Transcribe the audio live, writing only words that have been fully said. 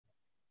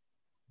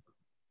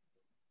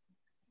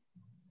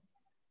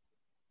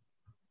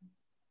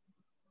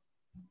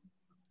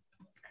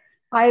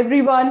Hi,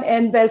 everyone,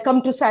 and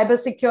welcome to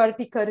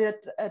Cybersecurity Career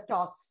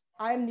Talks.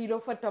 I'm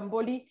Nilofer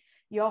Tamboli,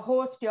 your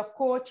host, your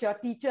coach, your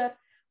teacher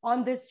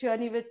on this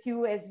journey with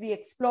you as we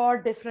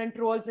explore different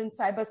roles in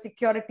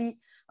cybersecurity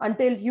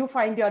until you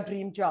find your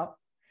dream job.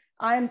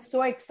 I am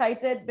so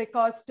excited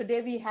because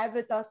today we have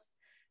with us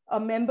a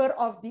member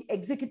of the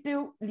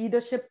executive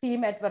leadership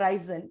team at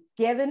Verizon,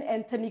 Gavin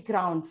Anthony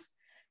Grounds.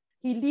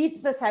 He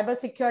leads the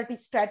cybersecurity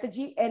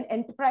strategy and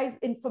enterprise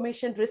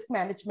information risk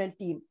management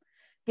team.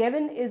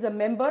 Gavin is a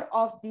member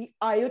of the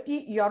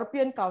IoT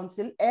European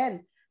Council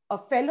and a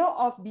fellow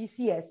of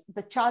BCS,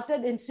 the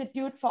Chartered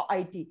Institute for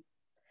IT.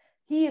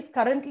 He is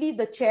currently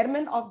the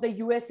chairman of the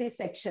USA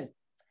section.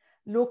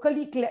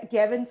 Locally,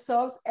 Gavin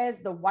serves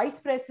as the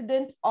vice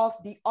president of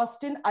the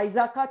Austin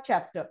ISACA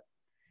chapter.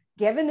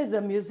 Gavin is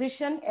a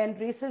musician and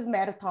races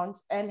marathons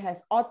and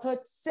has authored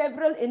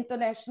several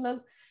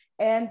international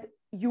and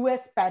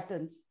US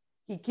patents.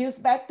 He gives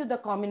back to the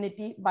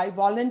community by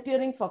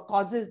volunteering for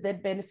causes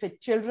that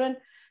benefit children,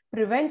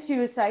 prevent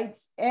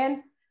suicides,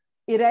 and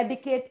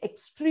eradicate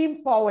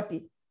extreme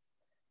poverty.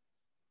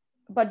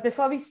 But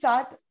before we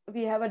start,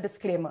 we have a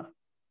disclaimer.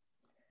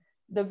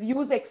 The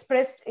views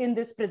expressed in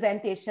this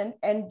presentation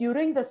and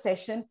during the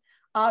session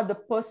are the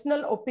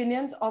personal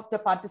opinions of the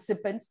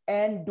participants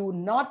and do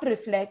not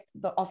reflect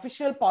the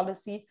official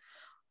policy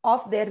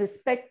of their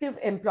respective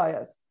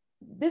employers.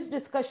 This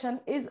discussion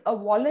is a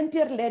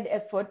volunteer-led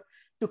effort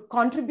to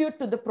contribute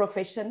to the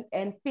profession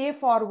and pay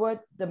forward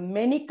the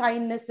many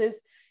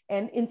kindnesses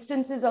and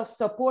instances of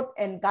support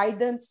and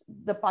guidance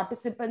the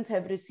participants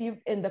have received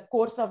in the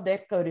course of their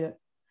career.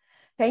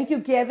 Thank you,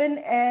 Gavin,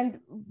 and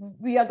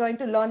we are going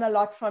to learn a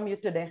lot from you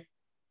today.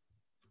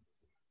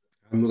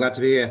 I'm glad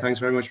to be here. Thanks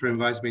very much for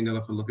inviting me,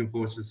 Nila. I'm looking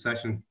forward to this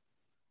session.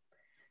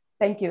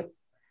 Thank you.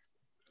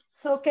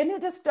 So can you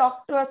just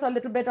talk to us a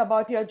little bit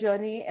about your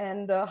journey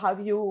and how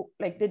you,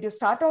 did you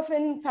start off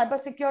in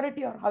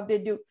cybersecurity or how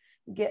did you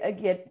get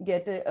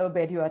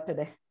where you are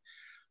today?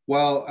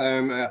 Well,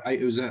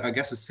 it was, I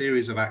guess, a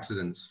series of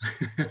accidents.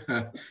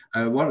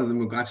 One of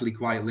them actually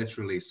quite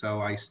literally. So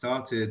I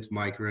started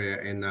my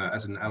career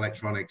as an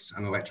electronics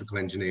and electrical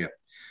engineer.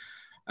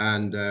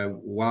 And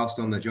whilst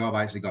on the job,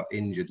 I actually got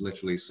injured,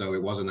 literally. So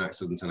it was an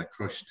accident, and I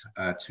crushed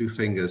 2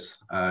 fingers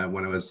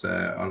when I was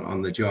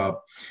on the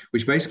job,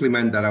 which basically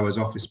meant that I was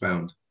office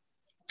bound.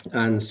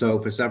 And so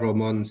for several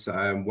months,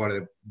 what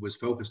I was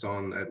focused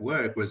on at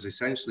work was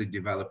essentially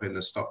developing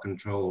a stock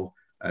control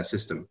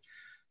system.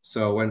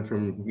 So I went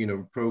from,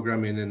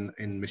 programming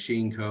in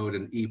machine code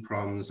and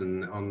EEPROMs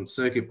and on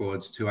circuit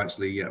boards to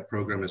actually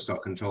program a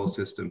stock control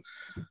system.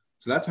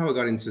 So that's how I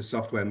got into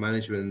software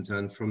management,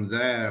 and from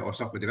there, or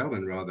software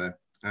development rather,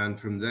 and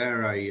from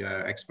there I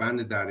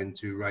expanded that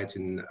into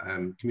writing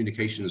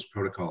communications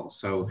protocols.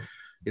 So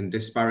in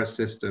disparate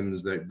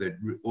systems that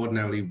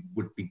ordinarily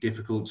would be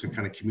difficult to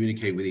kind of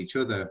communicate with each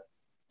other,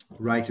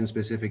 writing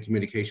specific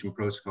communication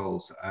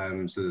protocols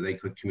so that they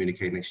could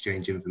communicate and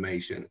exchange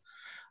information.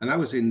 And that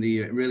was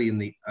really in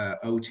the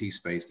OT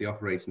space, the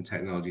operating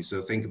technology.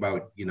 So think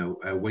about,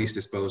 waste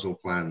disposal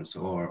plants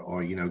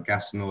or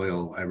gas and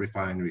oil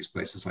refineries,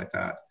 places like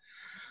that.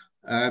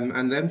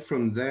 And then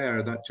from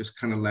there, that just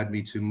kind of led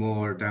me to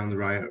more down the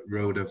right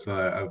road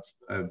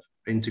of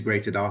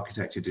integrated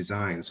architecture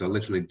design. So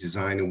literally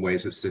designing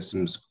ways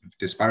that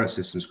disparate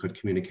systems could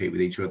communicate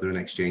with each other and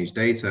exchange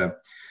data.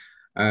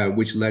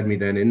 Which led me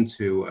then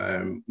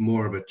into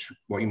more of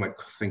what you might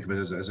think of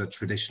as a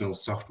traditional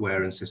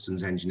software and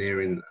systems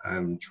engineering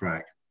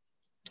track.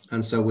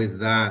 And so with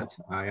that,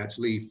 I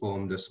actually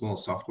formed a small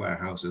software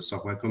house, a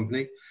software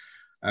company,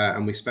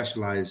 and we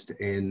specialized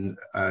in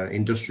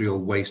industrial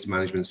waste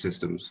management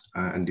systems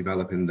and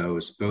developing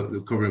those,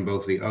 covering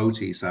both the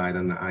OT side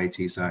and the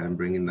IT side and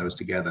bringing those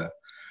together.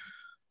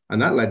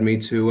 And that led me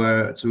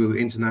to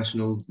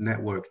international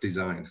network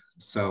design.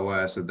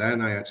 So then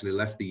I actually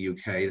left the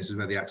UK. This is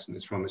where the accent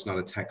is from. It's not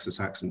a Texas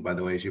accent, by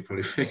the way, as you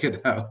probably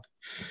figured out.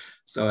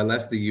 So I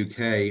left the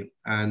UK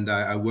and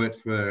I worked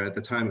for, at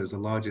the time, it was the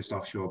largest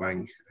offshore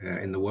bank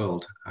in the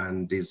world,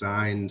 and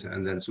designed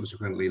and then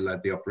subsequently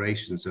led the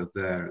operations of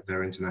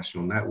their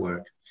international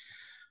network.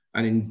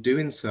 And in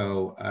doing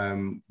so,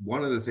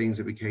 one of the things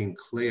that became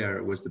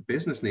clear was the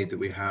business need that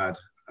we had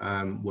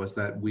was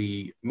that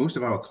most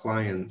of our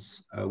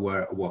clients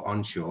were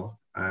onshore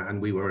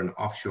and we were an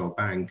offshore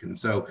bank. And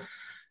so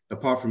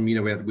apart from, we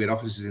had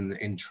offices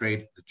in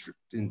trade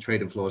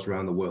and floors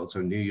around the world.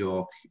 So New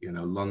York,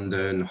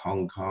 London,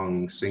 Hong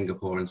Kong,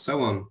 Singapore, and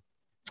so on.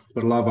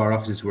 But a lot of our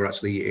offices were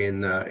actually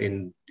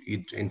in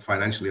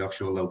financially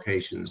offshore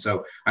locations.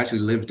 So I actually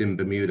lived in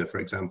Bermuda, for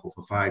example,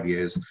 for 5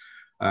 years.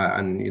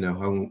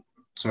 And,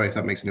 sorry if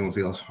that makes anyone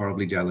feel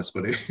horribly jealous,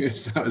 but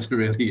that was a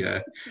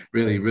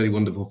really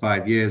wonderful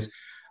 5 years.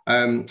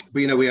 But,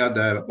 we had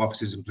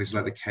offices in places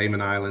like the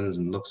Cayman Islands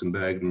and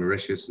Luxembourg and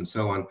Mauritius and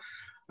so on.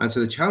 And so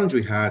the challenge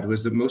we had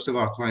was that most of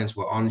our clients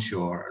were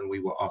onshore and we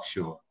were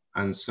offshore.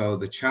 And so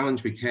the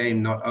challenge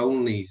became not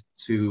only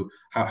to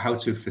how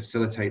to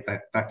facilitate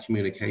that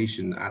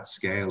communication at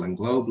scale and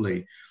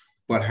globally,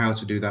 but how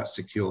to do that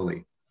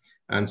securely.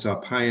 And so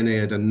I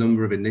pioneered a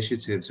number of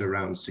initiatives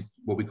around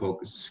what we call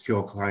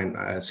secure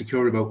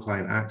remote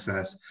client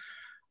access.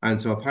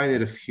 And so I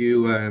pioneered a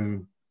few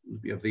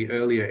of the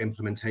earlier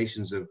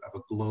implementations of a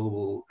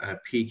global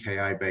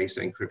PKI-based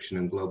encryption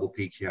and global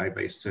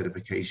PKI-based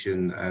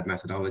certification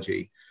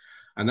methodology.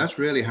 And that's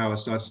really how I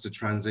started to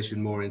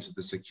transition more into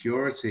the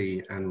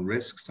security and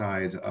risk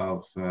side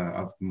of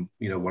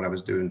what I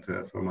was doing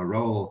for my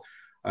role.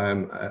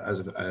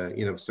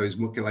 So it's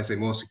more, like I say,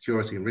 more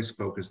security and risk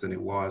focused than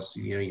it was,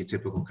 your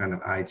typical kind of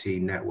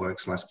IT network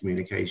 /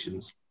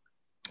 communications.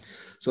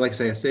 So like I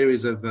say, a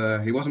series of,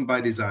 it wasn't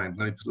by design,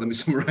 let me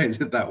summarize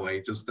it that way.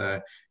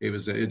 It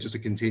was just a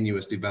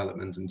continuous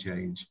development and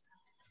change.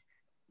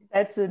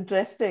 That's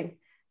interesting.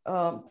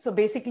 So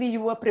basically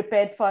you were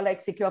prepared for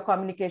like secure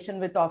communication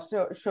with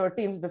offshore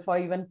teams before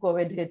even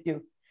COVID hit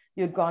you.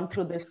 You'd gone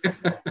through this.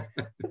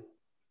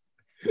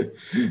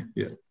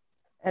 Yeah.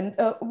 And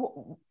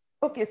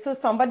okay, so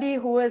somebody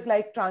who is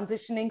like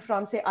transitioning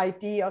from say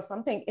IT or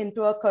something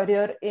into a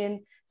career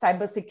in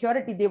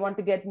cybersecurity, they want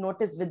to get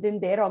noticed within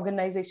their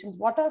organizations.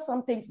 What are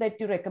some things that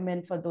you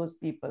recommend for those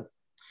people?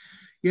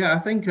 Yeah, I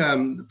think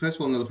first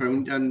of all,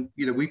 Nilofer, and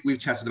we've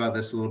chatted about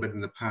this a little bit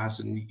in the past,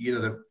 and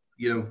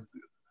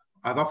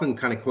I've often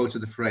kind of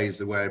quoted the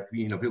phrase where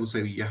people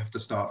say you have to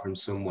start from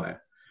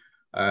somewhere.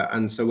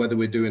 And so whether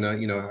we're doing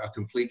a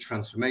complete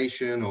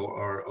transformation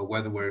or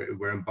whether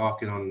we're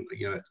embarking on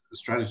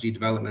strategy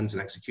development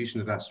and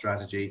execution of that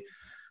strategy,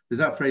 there's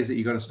that phrase that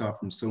you got to start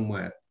from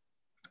somewhere.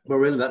 But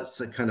really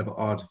that's a kind of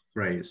odd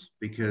phrase,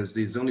 because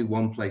there's only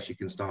one place you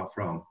can start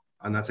from,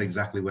 and that's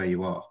exactly where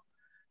you are.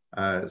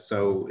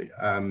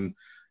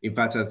 In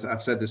fact,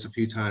 I've said this a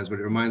few times, but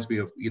it reminds me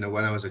of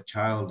when I was a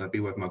child, I'd be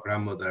with my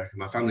grandmother.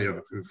 My family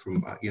are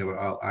from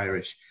all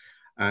Irish.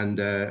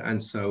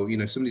 And so,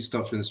 if somebody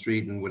stops in the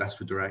street and would ask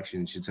for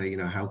directions, she'd say,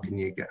 how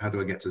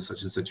do I get to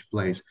such and such a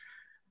place?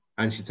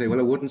 And she'd say, well,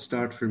 I wouldn't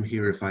start from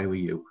here if I were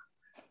you.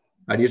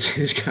 And you'd see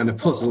this kind of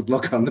puzzled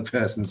look on the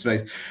person's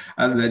face.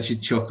 And then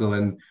she'd chuckle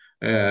and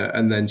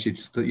then she'd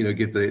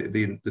give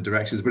the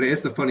directions. But it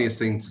is the funniest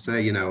thing to say,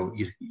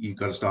 you've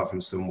got to start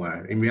from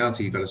somewhere. In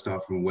reality, you've got to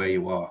start from where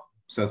you are.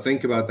 So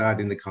think about that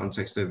in the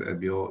context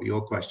of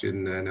your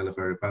question,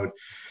 Nilofer, about,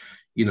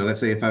 let's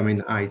say if I'm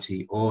in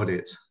IT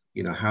audit,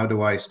 how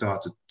do I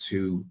start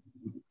to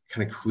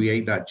kind of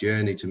create that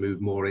journey to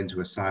move more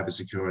into a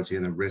cybersecurity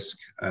and a risk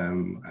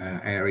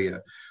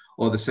area?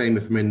 Or the same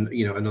if I'm in,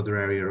 another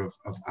area of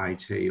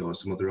IT or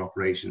some other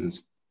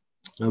operations.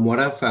 And what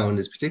I've found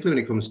is, particularly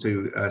when it comes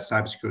to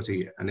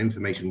cybersecurity and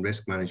information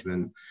risk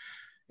management,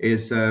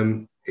 is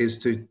to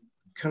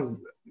kind of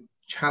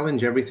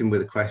challenge everything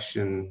with a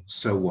question,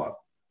 so what?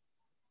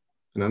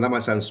 That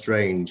might sound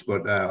strange,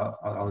 but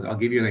I'll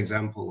give you an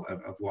example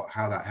of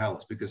how that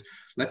helps. Because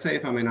let's say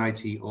if I'm in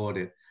IT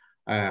audit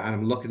and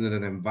I'm looking at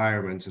an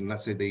environment, and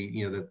let's say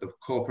the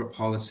corporate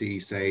policy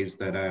says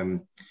that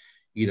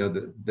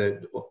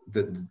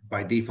that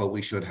by default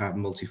we should have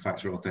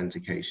multi-factor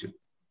authentication.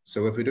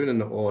 So if we're doing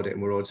an audit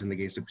and we're auditing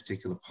against a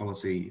particular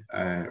policy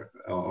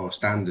or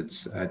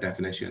standards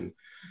definition,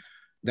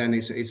 then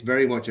it's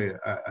very much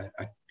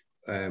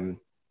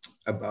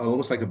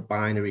almost like a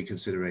binary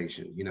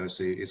consideration.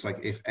 So it's like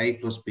if A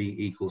plus B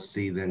equals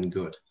C, then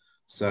good.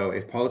 So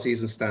if policies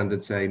and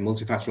standards say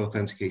multi-factor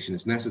authentication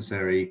is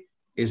necessary,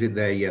 is it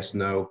there? Yes,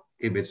 no.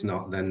 If it's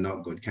not, then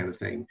not good, kind of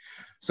thing.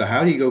 So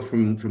how do you go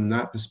from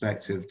that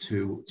perspective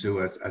to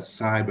a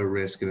cyber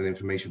risk and an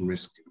information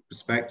risk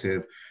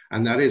perspective?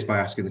 And that is by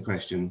asking the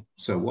question,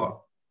 so what?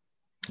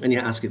 And you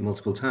ask it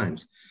multiple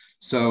times.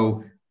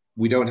 So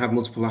we don't have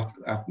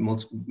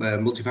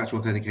multi-factor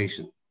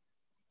authentication.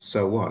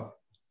 So what?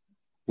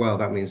 Well,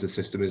 that means the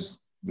system is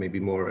maybe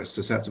more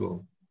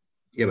susceptible.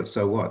 Yeah, but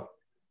so what?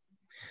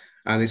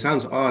 And it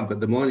sounds odd,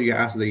 but the more you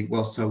ask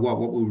so what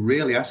we're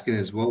really asking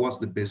is, well, what's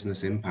the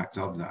business impact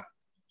of that?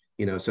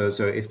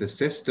 So if the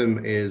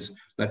system is,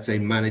 let's say,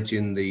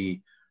 managing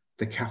the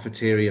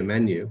cafeteria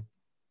menu,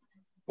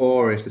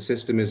 or if the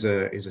system is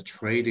a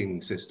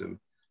trading system,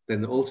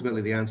 then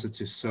ultimately the answer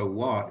to so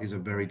what is a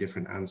very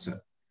different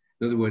answer.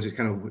 In other words, it's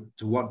kind of,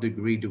 to what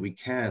degree do we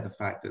care the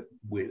fact that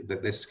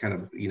this kind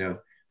of,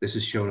 this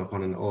is shown up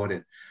on an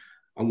audit?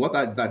 And what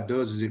that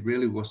does is it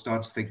really will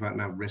start to think about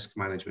now risk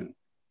management.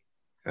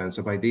 And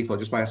so by default,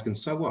 just by asking,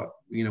 so what?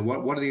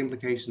 What are the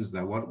implications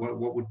there?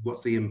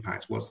 What's the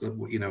impact? What's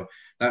the,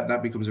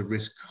 that becomes a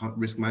risk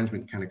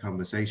management kind of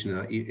conversation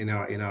in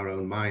our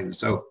own mind.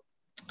 So,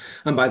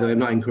 and by the way, I'm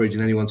not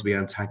encouraging anyone to be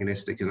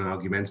antagonistic and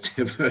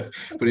argumentative,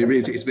 but it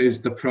really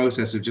is the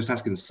process of just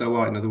asking, so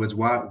what? In other words,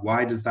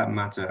 why does that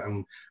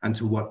matter, and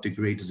to what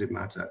degree does it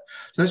matter?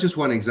 So that's just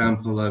one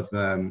example of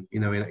in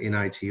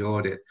IT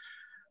audit.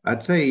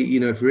 I'd say,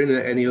 if we're in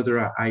any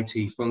other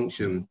IT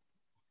function,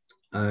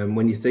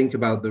 when you think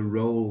about the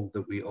role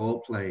that we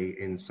all play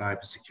in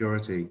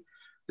cybersecurity,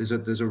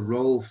 there's a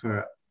role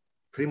for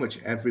pretty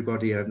much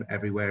everybody and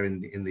everywhere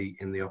in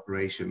the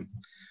operation.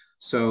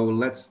 So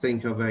let's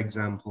think of,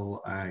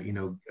 example,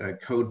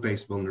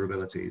 code-based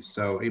vulnerabilities.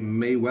 So it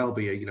may well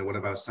be, one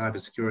of our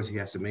cybersecurity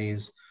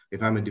SMEs.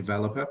 If I'm a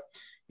developer,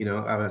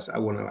 our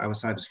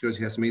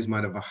cybersecurity SMEs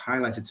might have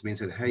highlighted to me and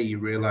said, hey, you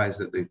realize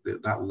that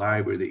that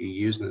library that you're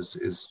using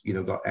is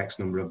got X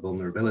number of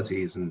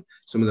vulnerabilities, and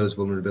some of those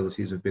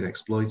vulnerabilities have been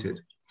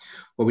exploited.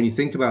 But when you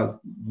think about,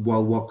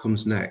 well, what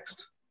comes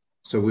next?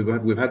 So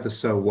we've had the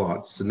so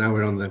what, so now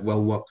we're on the,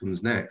 well, what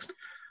comes next?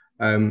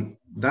 That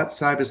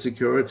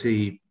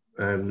cybersecurity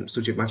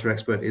subject matter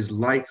expert it's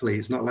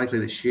not likely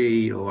that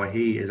she or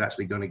he is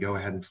actually going to go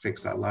ahead and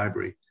fix that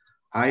library.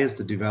 I, as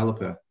the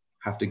developer,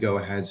 have to go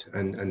ahead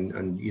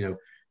and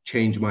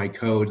change my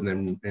code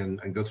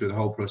and go through the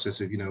whole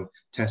process of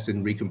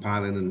testing,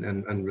 recompiling,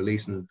 and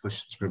releasing and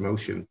push to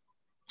promotion,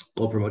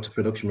 or promote to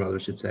production rather, I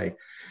should say.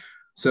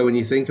 So when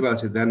you think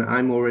about it, then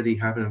I'm already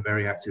having a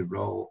very active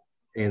role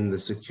in the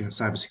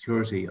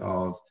cybersecurity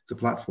of the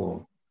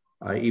platform,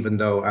 even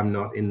though I'm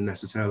not in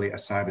necessarily a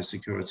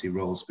cybersecurity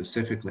role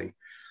specifically.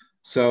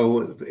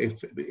 So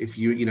if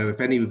you if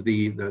any of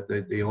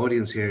the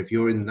audience here, if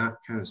you're in that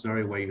kind of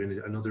scenario where you're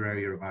in another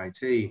area of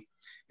IT,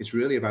 it's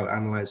really about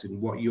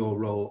analyzing what your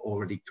role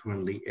already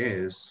currently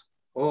is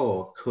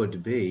or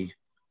could be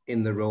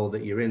in the role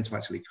that you're in to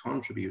actually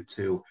contribute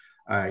to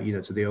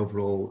to the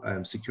overall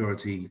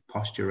security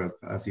posture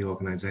of the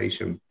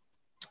organization.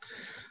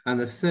 And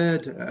the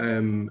third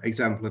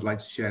example I'd like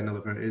to share,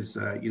 Nilofer, is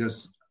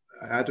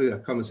I had a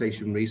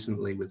conversation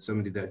recently with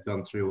somebody that had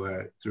gone through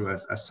a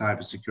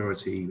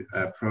cybersecurity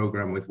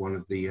program with one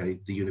of the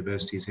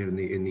universities here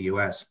in the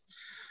US,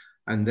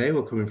 and they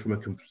were coming from a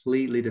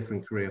completely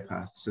different career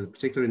path. So the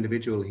particular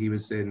individual, he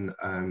was in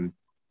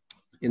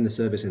the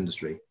service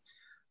industry,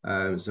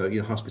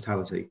 so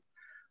hospitality,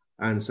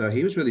 and so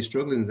he was really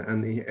struggling.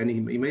 And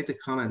he made the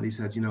comment. He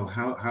said,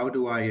 how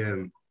do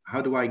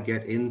I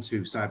get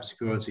into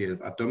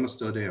cybersecurity? I've done my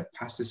study, I've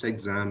passed this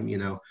exam,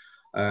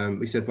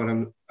 he said, but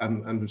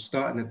I'm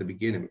starting at the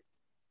beginning.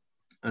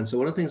 And so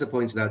one of the things I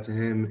pointed out to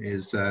him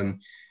is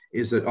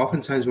that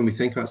oftentimes when we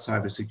think about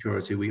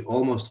cybersecurity, we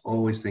almost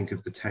always think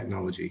of the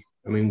technology.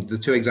 I mean, the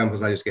two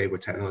examples I just gave were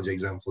technology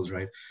examples,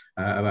 right?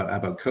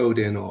 About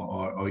coding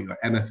or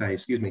MFA,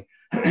 excuse me.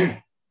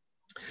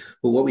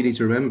 But what we need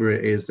to remember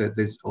is that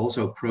there's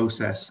also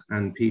process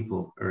and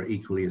people are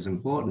equally as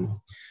important.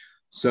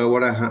 So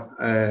what I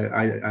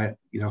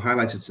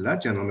highlighted to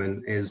that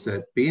gentleman is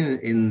that being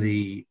in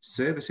the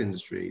service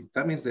industry,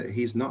 that means that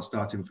he's not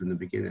starting from the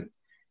beginning.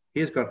 He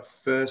has got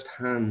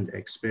first-hand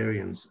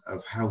experience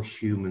of how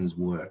humans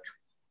work,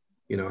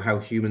 how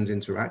humans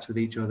interact with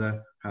each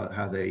other,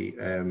 how they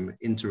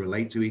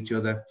interrelate to each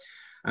other.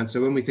 And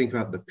so when we think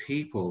about the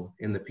people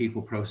in the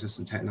people, process,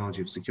 and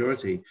technology of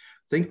security,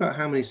 think about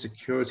how many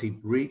security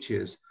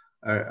breaches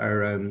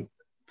are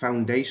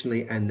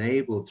foundationally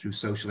enabled through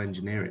social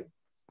engineering.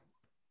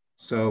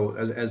 So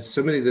as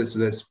somebody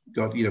that's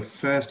got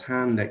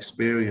first-hand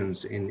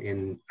experience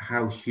in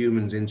how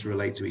humans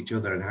interrelate to each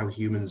other and how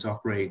humans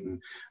operate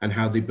and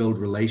how they build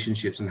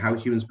relationships and how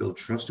humans build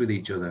trust with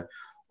each other,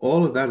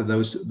 all of that,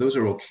 those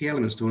are all key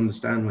elements to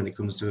understand when it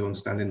comes to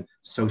understanding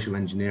social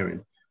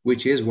engineering,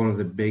 which is one of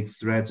the big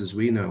threads, as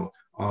we know,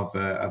 of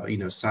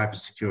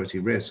cybersecurity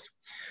risk.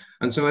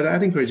 And so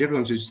I'd encourage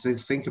everyone to just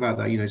think about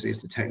that.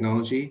 It's the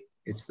technology,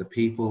 it's the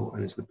people,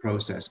 and it's the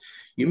process.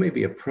 You may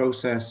be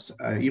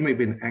you may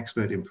be an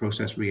expert in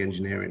process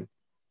re-engineering.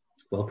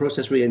 Well,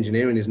 process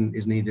re-engineering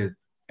is needed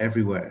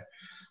everywhere.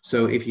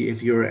 So if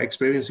you're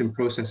experienced in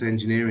process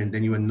engineering,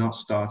 then you are not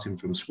starting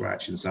from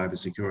scratch in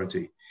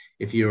cybersecurity.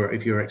 If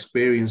you're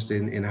experienced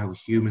in how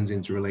humans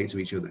interrelate to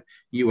each other,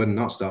 you are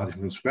not starting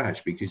from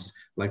scratch, because,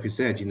 like we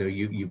said,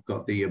 you've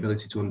got the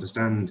ability to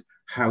understand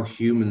how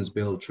humans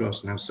build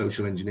trust and how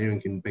social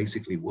engineering can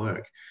basically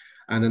work.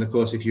 And then, of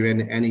course, if you're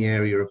in any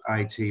area of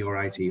IT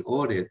or IT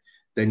audit,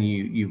 then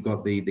you've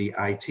got the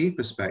IT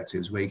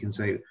perspectives where you can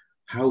say,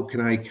 how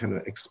can I kind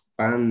of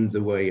expand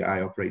the way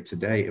I operate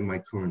today in my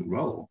current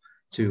role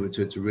to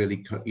really,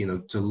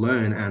 to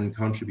learn and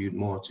contribute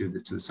more to the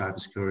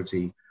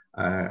cybersecurity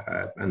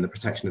and the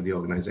protection of the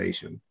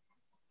organization.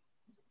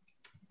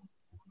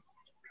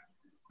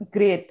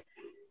 Great.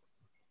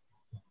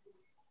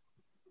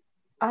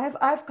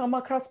 I've come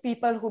across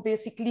people who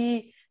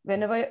basically,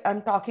 whenever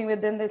I'm talking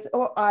with them, they say,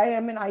 oh, I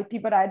am in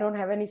IT, but I don't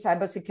have any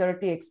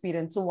cybersecurity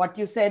experience. So what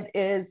you said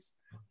is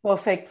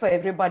perfect for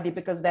everybody,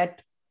 because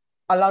that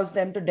allows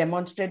them to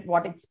demonstrate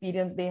what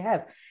experience they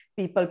have.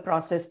 People,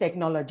 process,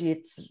 technology.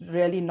 It's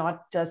really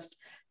not just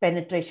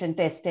penetration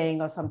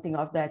testing or something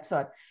of that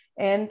sort.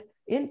 And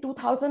in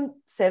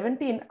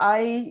 2017,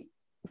 I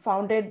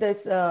founded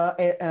this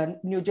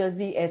New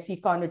Jersey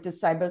SECon, which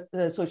is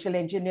Cyber Social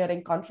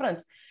Engineering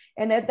Conference.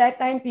 And at that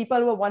time,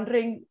 people were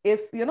wondering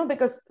if,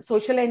 because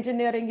social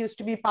engineering used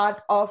to be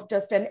part of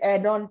just an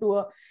add-on to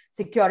a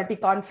security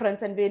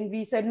conference. And when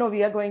we said, no,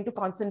 we are going to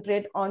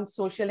concentrate on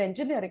social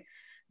engineering,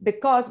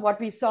 because what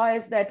we saw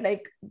is that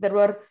there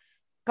were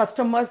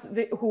customers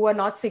who were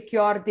not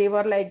secure. They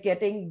were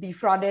getting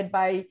defrauded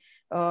by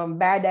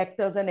bad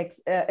actors and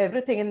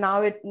everything. And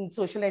now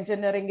social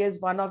engineering is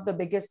one of the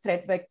biggest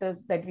threat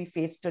vectors that we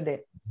face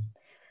today.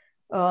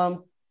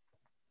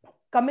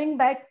 Coming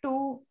back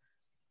to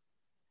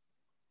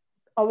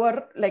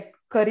our like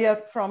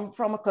career from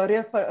a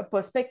career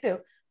perspective,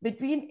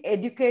 between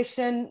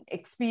education,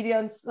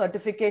 experience,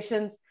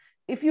 certifications,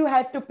 if you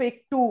had to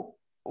pick two,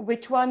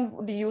 which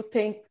one do you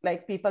think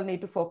like people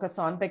need to focus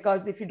on?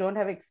 Because if you don't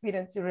have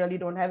experience, you really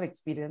don't have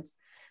experience.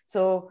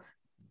 So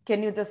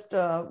can you just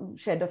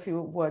shed a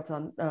few words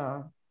on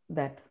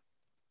that?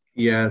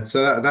 Yeah,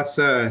 so that's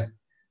a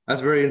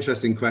very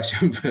interesting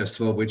question. First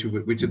of all, which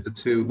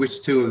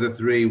two of the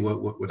three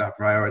would I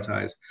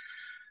prioritize?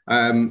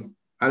 And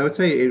I would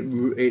say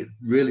it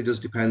really does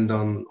depend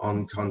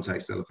on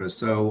context, Nilofer.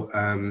 So,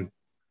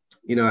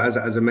 you know, as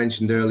I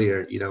mentioned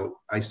earlier, you know,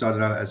 I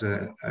started out as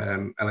a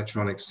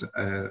electronics,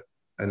 an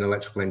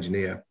electrical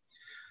engineer,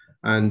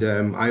 and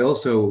I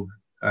also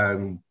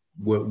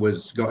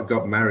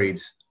got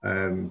married,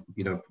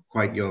 you know,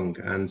 quite young,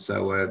 and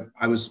so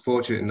I was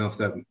fortunate enough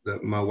that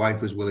my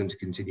wife was willing to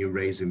continue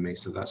raising me.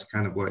 So that's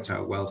kind of worked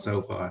out well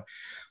so far.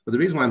 But the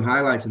reason why I'm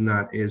highlighting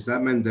that is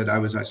that meant that I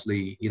was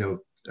actually, you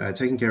know,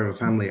 taking care of a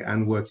family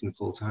and working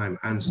full time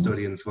and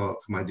studying for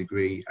my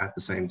degree at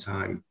the same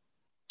time.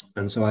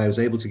 And so I was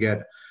able to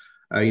get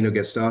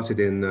started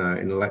in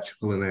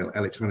electrical and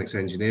electronics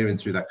engineering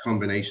through that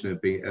combination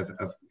of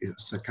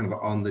kind of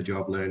on the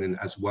job learning,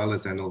 as well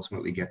as then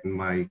ultimately getting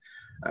my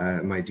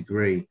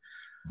degree.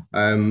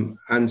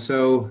 And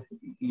so,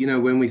 you know,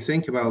 when we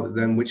think about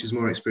then which is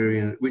more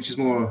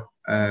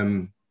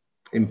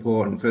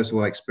important, first of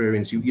all,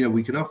 experience, you know,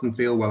 we can often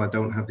feel, well, I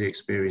don't have the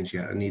experience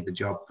yet, I need the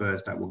job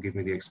first, that will give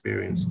me the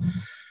experience.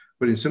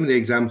 But in some of the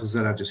examples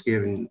that I've just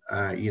given,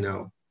 you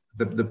know,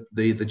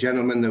 the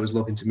gentleman that was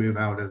looking to move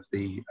out of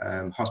the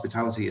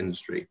hospitality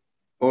industry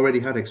already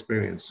had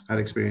experience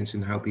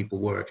in how people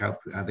work, how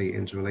they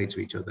interrelate to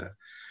each other.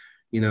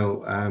 You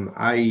know,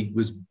 I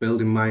was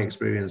building my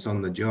experience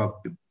on the job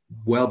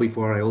well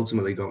before I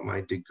ultimately got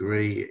my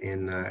degree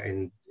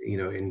in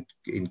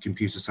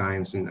computer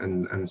science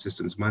and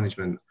systems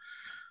management.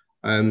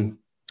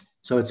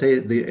 So I'd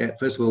say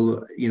first of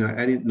all, you know,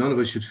 none of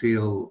us should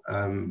feel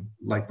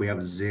like we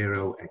have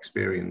zero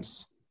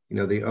experience. You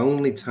know, there's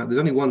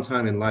only one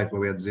time in life where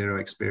we had zero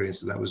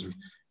experience, and that was,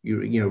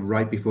 you know,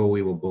 right before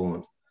we were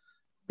born.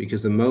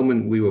 Because the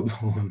moment we were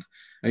born,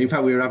 and in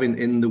fact, we were having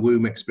in the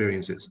womb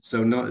experiences.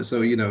 So not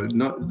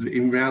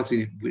in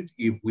reality,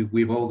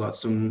 we've all got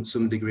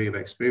some degree of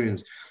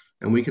experience,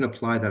 and we can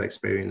apply that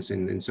experience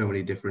in so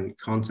many different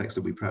contexts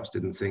that we perhaps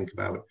didn't think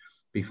about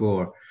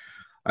before.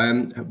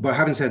 But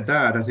having said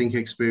that, I think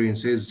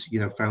experience is, you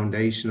know,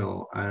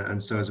 foundational.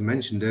 And so, as I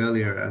mentioned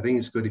earlier, I think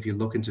it's good if you're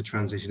looking to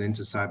transition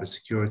into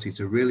cybersecurity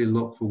to really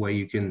look for where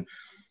you can,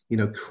 you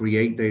know,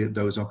 create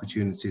those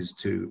opportunities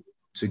to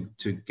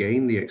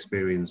gain the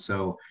experience.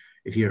 So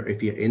if you're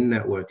in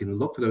networking,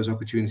 look for those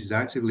opportunities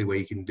actively where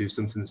you can do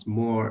something that's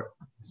more,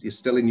 you're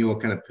still in your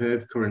kind of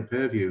current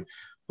purview,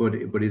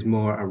 but is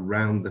more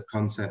around the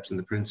concepts and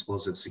the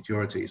principles of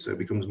security. So it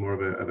becomes more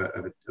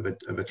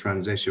of a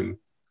transition.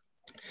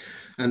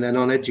 And then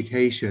on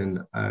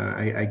education,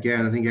 I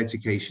think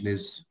education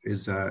is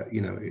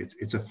you know,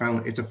 it's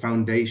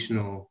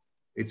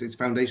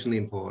foundationally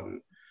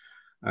important,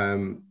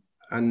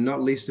 and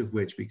not least of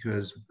which,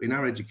 because in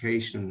our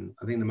education,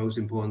 I think the most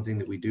important thing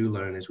that we do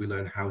learn is we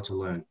learn how to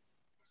learn.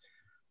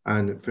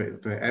 And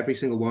for every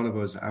single one of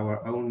us,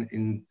 our own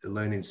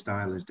learning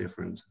style is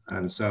different.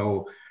 And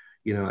so,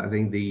 you know, I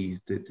think the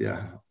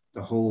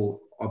whole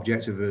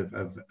objective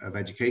of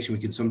education, we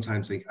can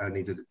sometimes think, I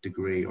need a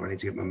degree, or I need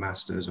to get my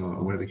master's,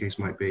 or whatever the case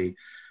might be.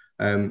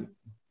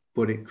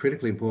 But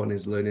critically important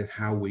is learning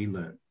how we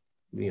learn,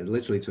 you know,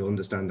 literally to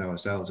understand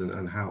ourselves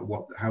and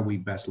how we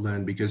best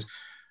learn, because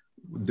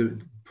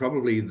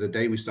probably the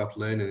day we stop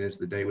learning is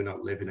the day we're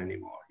not living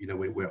anymore. You know,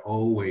 we're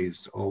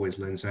always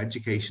learning. So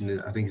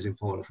education, I think, is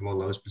important from all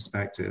those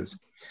perspectives.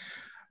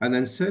 And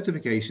then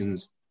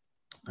certifications,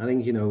 I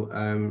think, you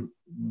know,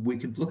 we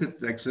could look at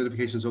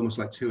certifications almost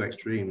like two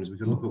extremes. We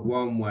could look at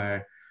one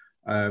where,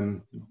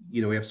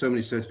 you know, we have so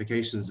many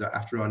certifications that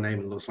after our name,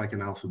 it looks like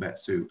an alphabet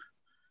soup,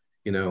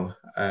 you know,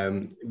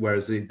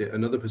 whereas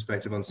another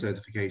perspective on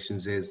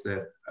certifications is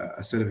that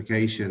a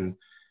certification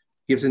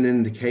gives an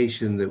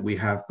indication that we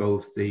have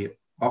both the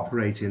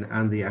operating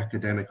and the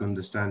academic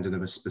understanding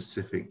of a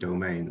specific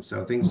domain.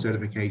 So I think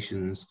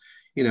certifications,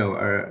 you know,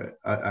 are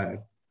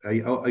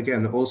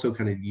again, also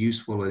kind of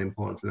useful and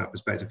important from that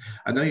perspective.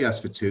 I know you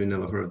asked for two,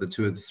 Nilofer, of the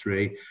two of the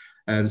three.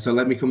 So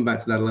let me come back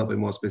to that a little bit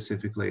more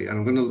specifically. And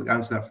I'm going to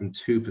answer that from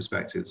two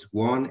perspectives.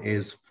 One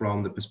is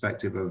from the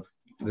perspective of,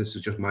 this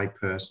is just my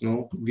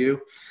personal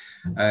view.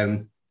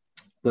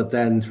 But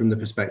then from the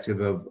perspective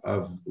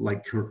of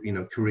like, you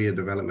know, career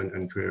development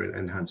and career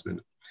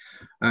enhancement.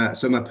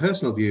 So my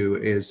personal view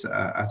is,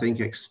 I think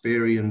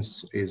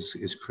experience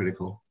is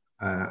critical.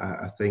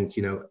 I think,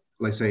 you know,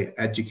 let's say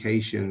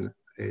education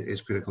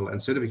is critical,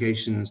 and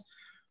certifications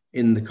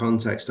in the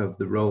context of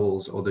the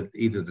roles, or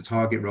either the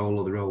target role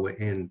or the role we're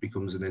in,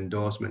 becomes an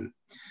endorsement.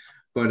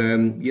 But,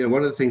 you know,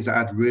 one of the things that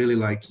I'd really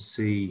like to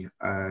see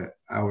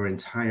our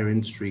entire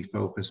industry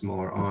focus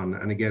more on,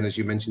 and again, as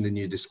you mentioned in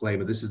your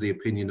disclaimer, this is the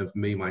opinion of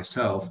me,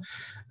 myself,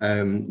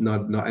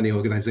 not any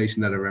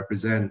organization that I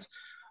represent,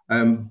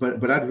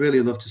 But I'd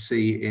really love to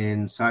see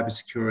in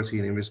cybersecurity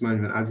and in risk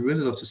management, I'd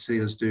really love to see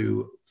us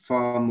do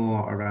far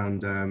more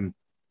around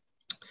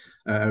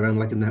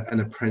like an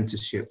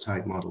apprenticeship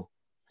type model.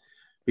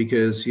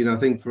 Because, I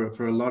think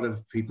for a lot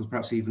of people,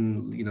 perhaps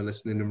even,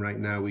 listening to them right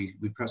now, we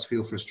perhaps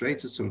feel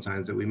frustrated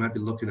sometimes that we might be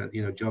looking at,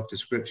 job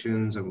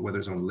descriptions, and whether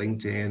it's on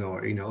LinkedIn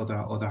or,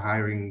 other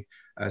hiring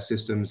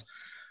systems,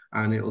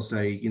 and it'll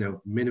say,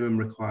 minimum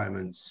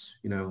requirements,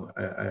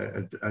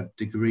 a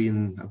degree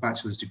a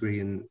bachelor's degree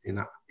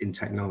in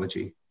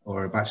technology,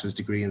 or a bachelor's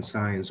degree in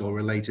science or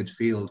related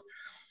field.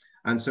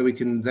 And so we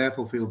can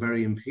therefore feel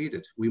very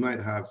impeded. We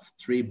might have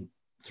three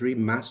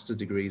master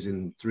degrees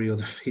in 3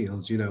 other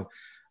fields,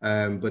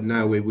 but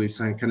now we've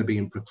kind of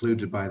being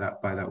precluded by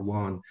that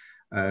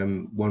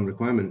one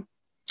requirement.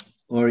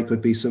 Or it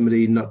could be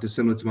somebody not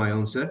dissimilar to my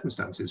own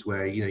circumstances,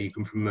 where you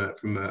come from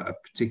a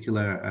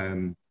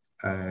particular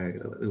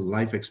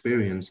life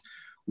experience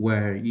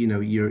where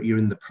you're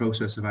in the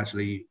process of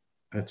actually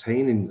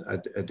attaining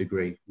a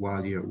degree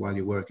while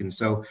you're working.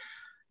 So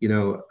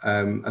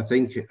I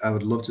think I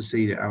would love to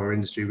see our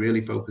industry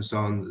really focus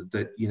on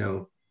that.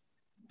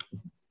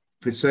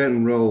 For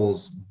certain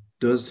roles,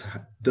 does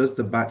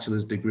the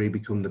bachelor's degree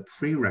become the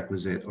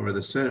prerequisite, or are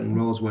there certain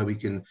roles where we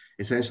can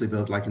essentially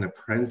build like an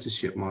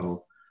apprenticeship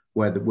model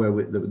where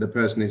the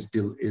person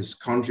is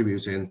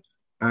contributing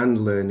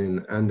and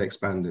learning and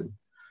expanding?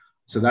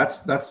 So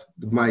that's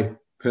my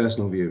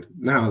personal view.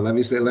 Now let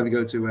me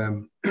go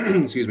to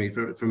excuse me,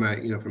 from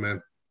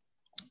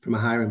a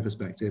hiring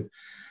perspective.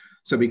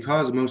 So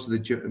because most of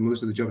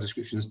the job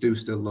descriptions do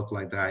still look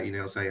like that,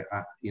 say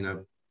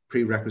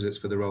prerequisites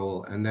for the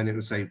role, and then it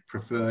would say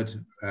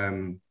preferred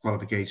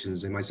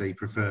qualifications. They might say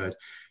preferred,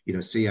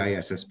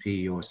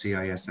 CISSP or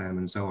CISM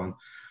and so on.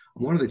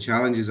 And one of the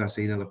challenges I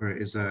see, Nilofer,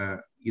 is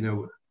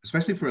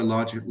especially for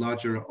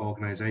larger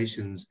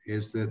organizations,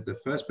 is that the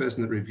first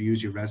person that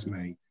reviews your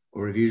resume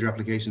or reviews your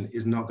application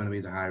is not going to be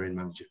the hiring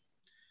manager.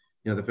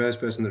 The first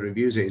person that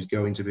reviews it is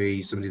going to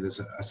be somebody that's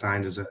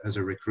assigned as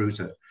a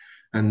recruiter.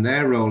 And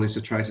their role is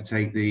to try to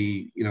take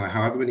the,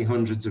 however many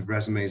hundreds of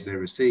resumes they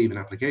receive and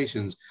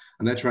applications,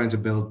 and they're trying to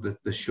build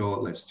the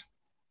short list.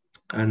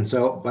 And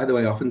so, by the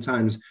way,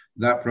 oftentimes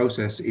that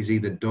process is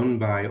either done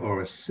by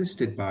or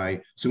assisted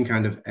by some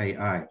kind of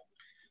AI.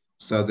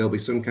 So there'll be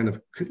some kind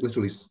of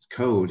literally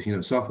code,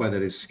 software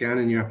that is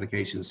scanning your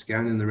application,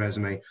 scanning the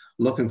resume,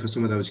 looking for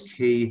some of those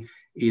key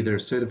either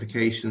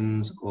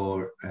certifications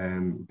or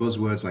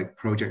buzzwords like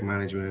project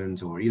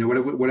management, or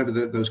whatever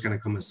those kind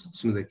of come as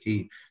some of the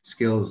key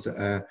skills.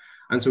 And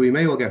so we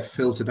may well get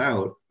filtered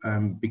out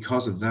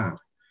because of that.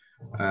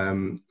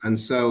 And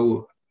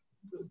so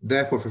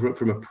therefore,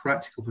 from a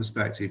practical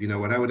perspective,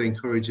 what I would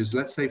encourage is,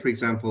 let's say, for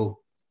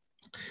example,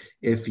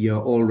 if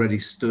you're already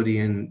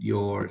studying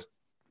your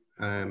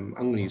I'm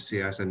going to use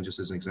CISM just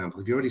as an example.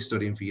 If you're already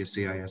studying for your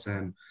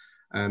CISM,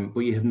 but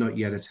you have not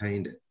yet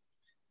attained it,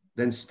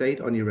 then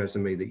state on your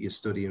resume that you're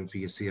studying for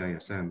your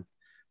CISM,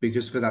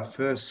 because for that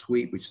first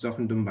sweep, which is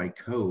often done by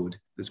code,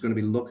 that's going to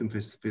be looking for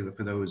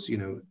those,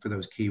 for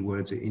those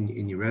keywords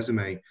in your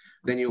resume,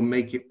 then you'll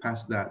make it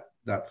past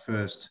that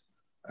first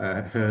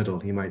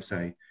hurdle, you might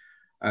say.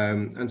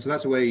 And so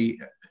that's a way,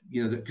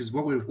 because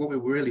what we're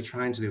really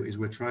trying to do is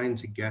we're trying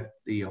to get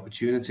the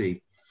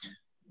opportunity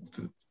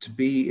to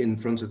be in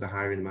front of the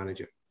hiring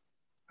manager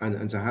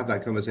and to have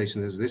that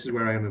conversation. This is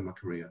where I am in my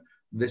career.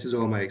 This is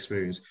all my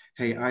experience.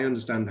 Hey, I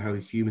understand how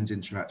humans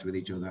interact with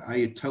each other.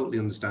 I totally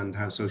understand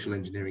how social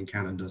engineering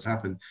can and does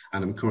happen.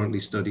 And I'm currently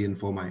studying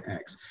for my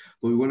X.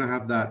 But we want to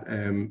have that,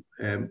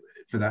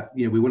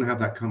 we want to have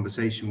that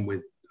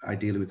conversation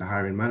ideally with the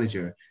hiring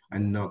manager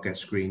and not get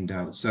screened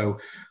out. So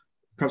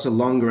perhaps a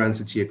longer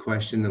answer to your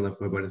question,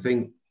 Nilofer, but I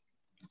think,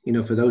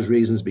 for those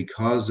reasons,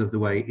 because of the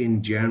way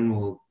in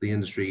general the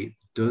industry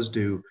does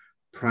do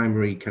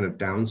primary kind of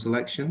down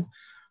selection,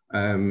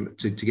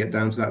 to get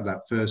down to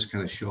that first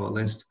kind of short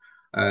list,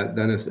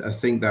 then I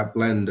think that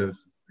blend of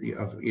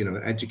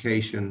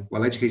education,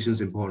 well, education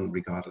is important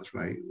regardless,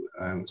 right?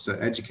 So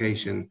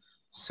education,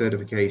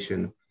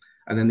 certification,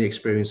 and then the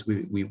experience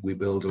we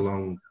build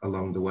along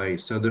the way.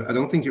 So I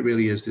don't think it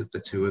really is the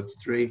two of the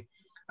three.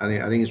 I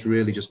think it's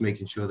really just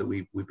making sure that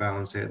we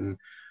balance it,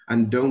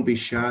 and don't be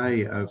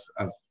shy of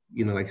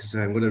like I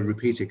said, I'm going to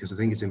repeat it because I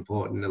think it's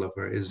important,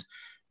 Nilofer, is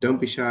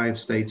don't be shy of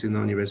stating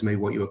on your resume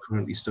what you are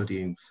currently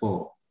studying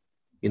for.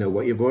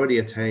 What you've already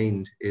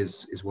attained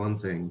is one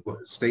thing,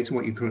 but stating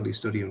what you're currently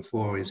studying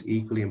for is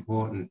equally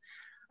important.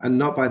 And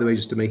not, by the way,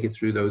 just to make it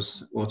through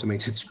those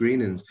automated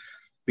screenings,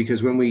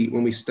 because when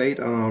we state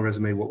on our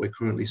resume what we're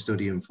currently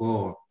studying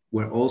for,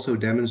 we're also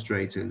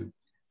demonstrating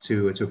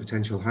to a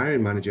potential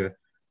hiring manager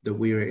that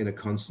we are in a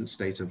constant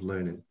state of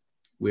learning.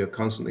 We are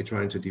constantly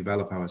trying to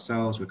develop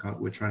ourselves.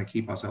 We're trying to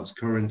keep ourselves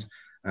current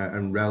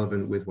and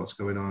relevant with what's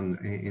going on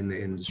in the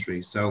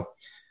industry. So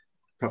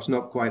perhaps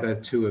not quite a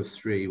two of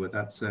three, but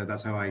that's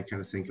how I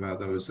kind of think about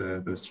those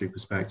three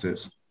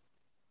perspectives.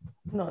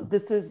 No,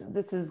 this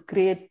is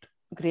great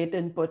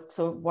input.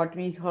 So what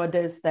we heard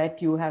is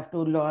that you have to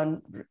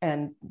learn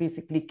and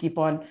basically keep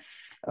on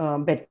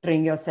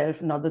bettering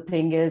yourself. Another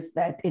thing is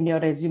that in your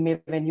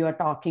resume, when you are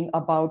talking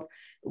about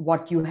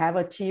what you have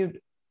achieved,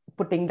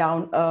 putting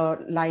down a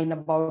line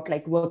about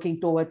like working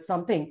towards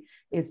something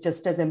is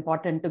just as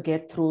important to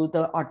get through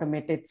the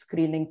automated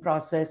screening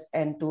process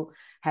and to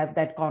have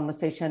that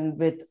conversation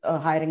with a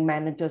hiring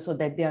manager so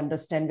that they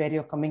understand where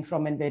you're coming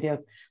from and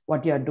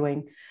what you're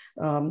doing.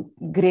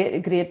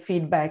 Great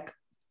feedback.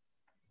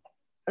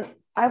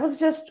 I was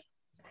just,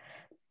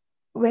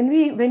 when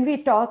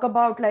we talk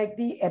about like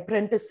the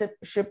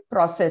apprenticeship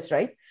process,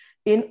 right?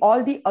 In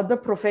all the other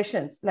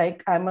professions,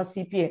 like I'm a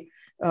CPA,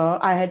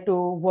 I had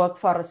to work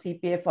for a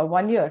CPA for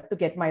 1 year to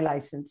get my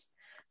license.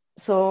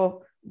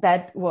 So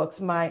that works.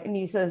 My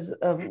niece is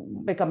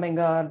becoming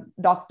a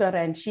doctor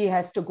and she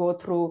has to go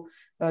through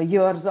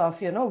years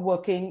of,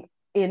 working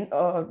in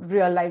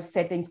real life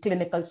settings,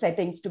 clinical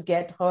settings to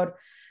get her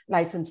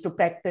license to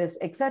practice,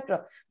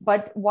 etc.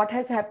 But what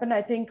has happened,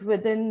 I think,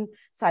 within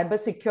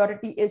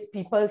cybersecurity is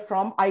people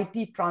from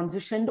IT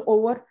transitioned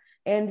over,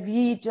 and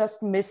we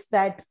just missed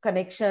that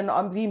connection,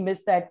 or we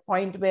missed that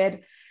point where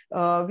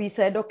we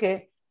said,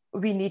 okay,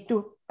 we need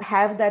to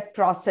have that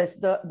process,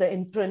 the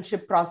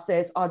internship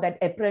process or that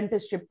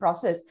apprenticeship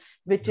process,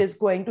 which is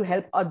going to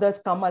help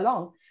others come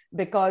along.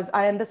 Because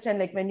I understand,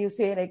 like when you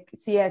say like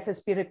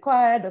CISSP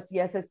required or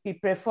CISSP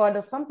preferred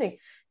or something,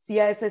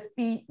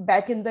 CISSP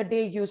back in the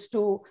day used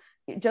to,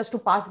 just to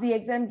pass the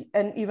exam,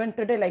 and even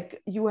today, like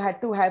you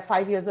had to have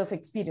 5 years of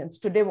experience.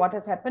 Today, what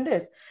has happened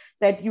is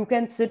that you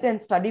can sit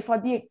and study for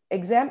the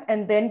exam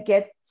and then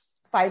get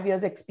 5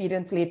 years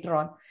experience later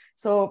on.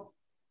 So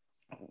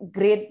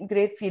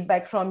great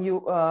feedback from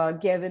you,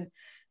 Gavin.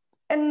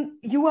 And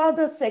you are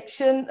the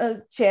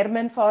section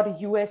chairman for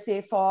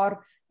USA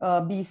for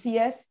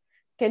BCS.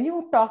 Can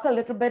you talk a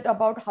little bit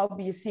about how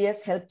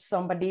BCS helps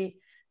somebody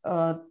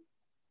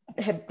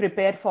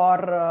prepare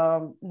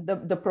for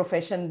the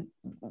profession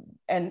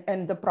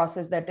and the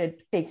process that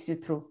it takes you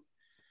through?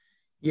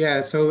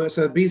 Yeah, so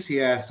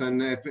BCS,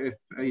 and if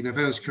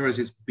anyone's curious,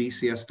 it's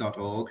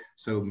bcs.org.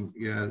 So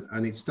yeah,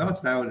 and it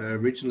started out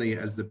originally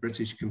as the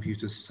British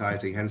Computer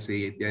Society, hence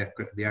the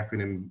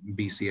acronym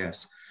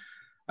BCS.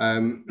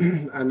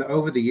 And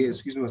over the years,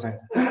 excuse me one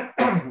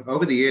second,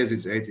 over the years,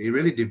 it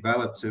really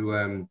developed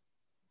to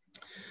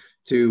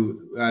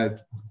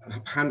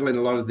handling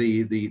a lot of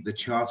the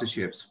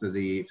charterships for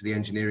the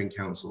engineering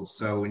councils.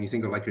 So when you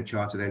think of like a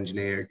chartered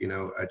engineer,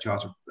 a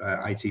chartered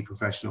IT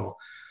professional.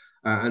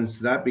 And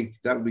so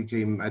that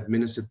became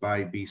administered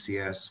by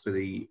BCS for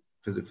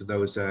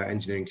those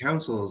engineering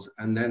councils,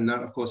 and then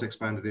that of course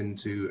expanded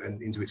into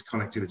its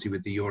connectivity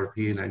with the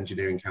European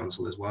Engineering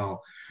Council as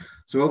well.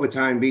 So over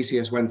time,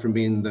 BCS went from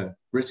being the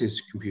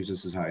British Computer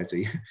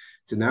Society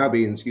to now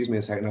being, excuse me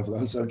a second,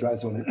 I'm so dry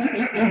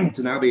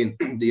to now being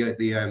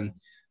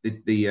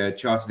the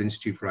Chartered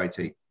Institute for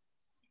IT.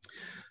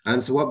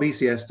 And so what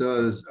BCS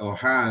does, or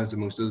has,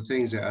 amongst other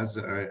things, it has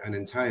an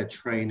entire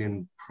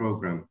training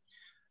program.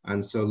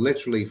 And so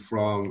literally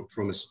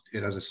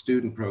it has a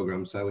student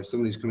program. So if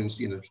somebody's coming,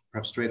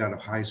 perhaps straight out of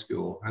high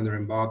school and they're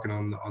embarking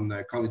on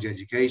their college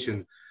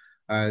education,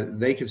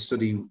 they can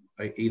study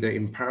either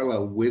in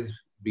parallel with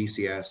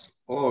BCS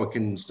or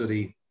can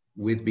study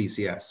with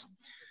BCS.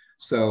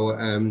 So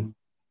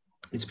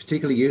it's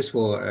particularly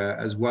useful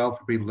as well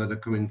for people that are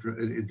going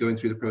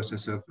through the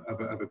process of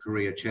a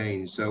career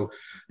change. So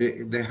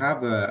they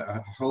have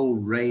a whole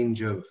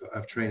range of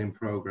training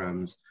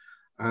programs,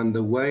 and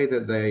the way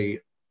that they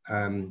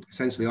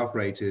essentially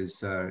operate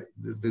is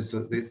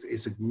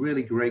it's a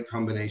really great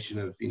combination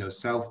of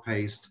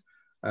self-paced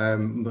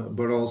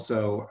but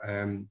also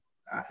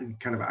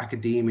kind of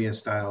academia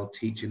style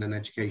teaching and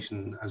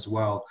education as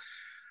well.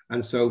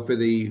 And so for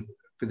the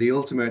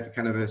ultimate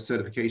kind of a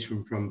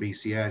certification from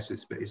BCS,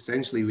 it's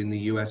essentially in the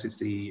US it's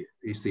the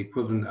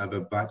equivalent of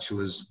a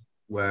bachelor's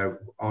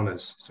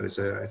honors. So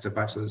it's a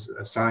bachelor's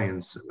of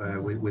science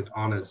with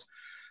honors,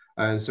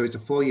 and so it's a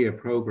 4-year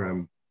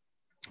program.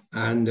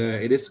 And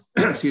it is,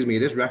 excuse me,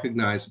 it is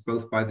recognized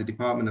both by the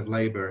Department of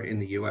Labor in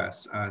the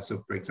US. So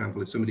for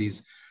example, if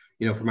somebody's,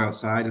 from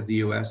outside of the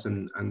US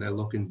and they're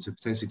looking to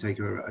potentially take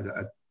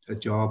a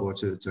job or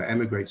to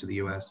emigrate to the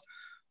US,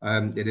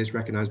 it is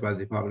recognized by the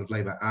Department of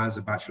Labor as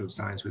a Bachelor of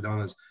Science with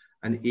honors,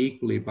 and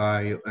equally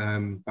by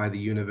the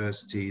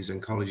universities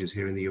and colleges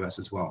here in the US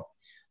as well.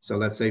 So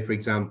let's say, for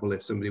example,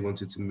 if somebody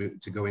wanted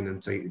to go in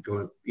and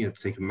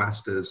take a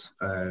master's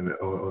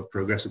or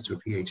progress it to a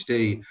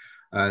PhD,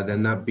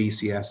 then that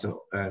BCS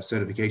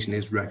certification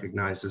is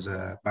recognized as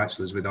a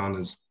bachelor's with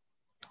honors.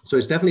 So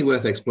it's definitely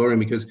worth exploring,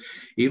 because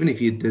even if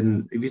you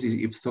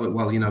thought,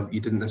 well, you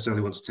didn't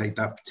necessarily want to take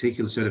that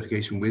particular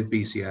certification with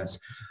BCS,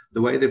 the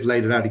way they've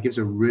laid it out, it gives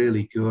a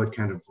really good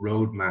kind of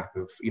roadmap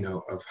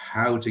of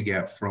how to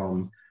get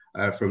from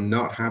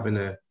not having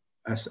a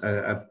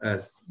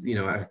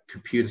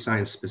computer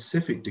science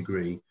specific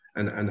degree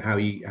and how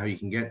you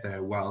can get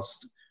there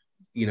whilst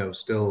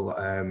still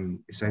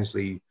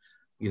essentially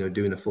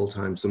doing a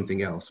full-time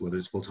something else, whether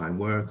it's full-time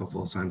work or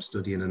full-time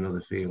study in another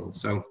field.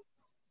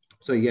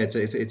 So yeah,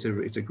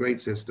 it's a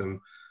great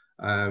system.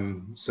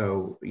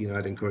 So, you know,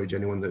 I'd encourage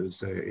anyone that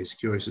is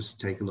curious just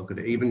to take a look at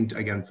it, even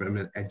again from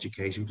an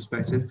education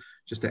perspective,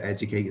 just to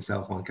educate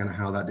yourself on kind of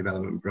how that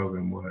development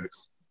program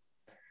works.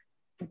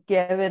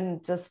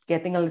 Kevin, just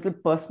getting a little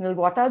personal,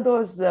 what are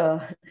those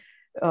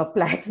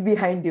plaques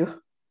behind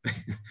you?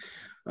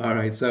 All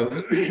right,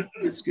 so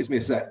excuse me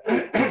a sec.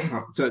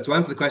 So to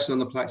answer the question on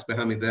the plaques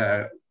behind me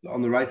there,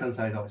 on the right-hand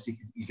side, obviously,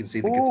 you can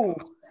see the guitar.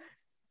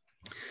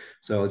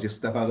 So I'll just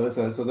step out of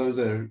those. So those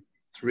are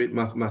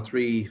my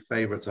three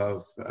favorites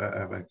of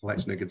a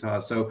collection of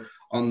guitars. So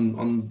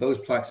on those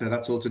plaques there,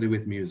 that's all to do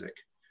with music.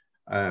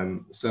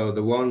 So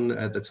the one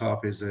at the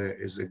top is a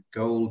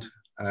gold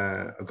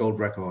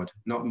record,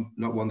 not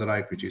one that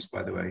I produced,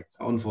 by the way,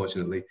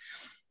 unfortunately,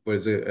 but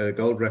it's a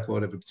gold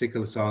record of a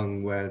particular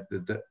song where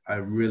I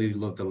really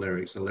love the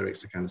lyrics. The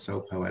lyrics are kind of so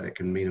poetic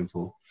and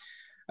meaningful.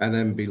 And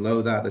then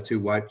below that, the two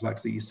white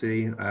plaques that you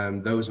see,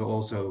 those are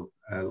also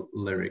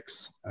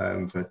lyrics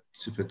for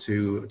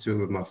two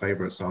of my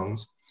favorite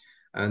songs.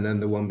 And then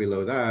the one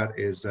below that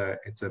is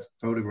it's a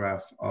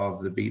photograph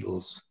of the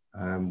Beatles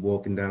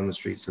walking down the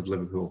streets of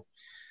Liverpool.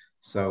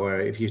 So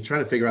if you're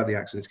trying to figure out the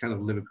accent, it's kind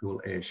of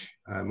Liverpool-ish.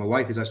 My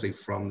wife is actually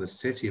from the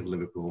city of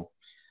Liverpool,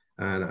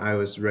 and I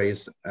was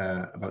raised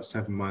about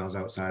 7 miles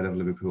outside of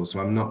Liverpool.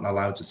 So I'm not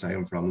allowed to say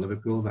I'm from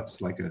Liverpool.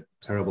 That's like a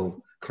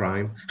terrible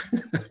crime.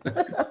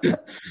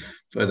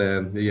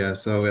 But yeah,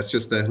 so it's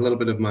just a little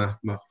bit of my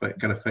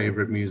kind of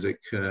favorite music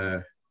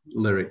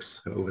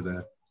lyrics over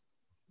there.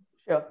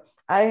 Sure.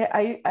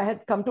 I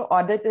had come to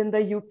audit in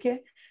the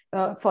UK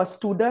for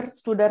Studer.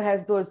 Studer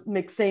has those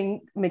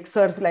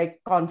mixers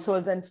like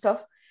consoles and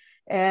stuff.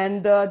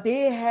 And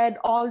they had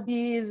all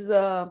these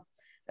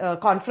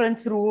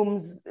conference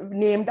rooms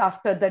named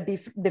after the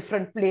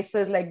different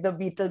places, like the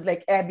Beatles,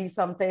 like Abbey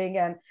something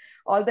and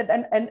all that.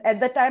 And at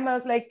the time I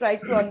was like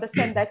trying to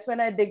understand. That's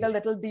when I dig a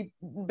little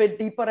bit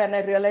deeper and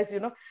I realized, you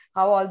know,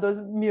 how all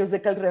those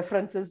musical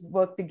references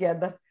work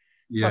together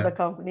for the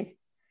company.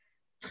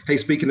 Hey,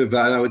 speaking of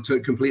that, I would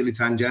completely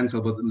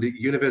tangential, but the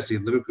University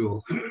of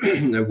Liverpool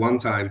at one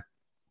time,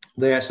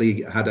 they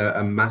actually had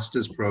a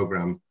master's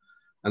program,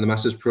 and the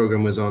master's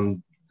program was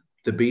on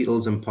the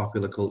Beatles and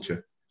popular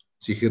culture.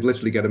 So you could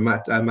literally get a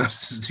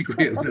master's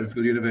degree at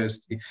Liverpool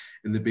University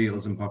in the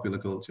Beatles and popular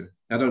culture.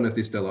 I don't know if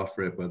they still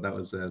offer it, but that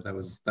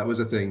was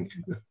a thing.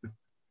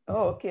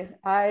 Oh, okay.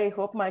 I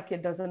hope my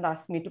kid doesn't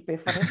ask me to pay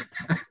for it.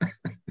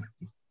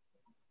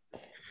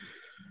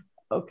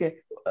 Okay.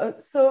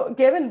 So,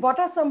 Kevin, what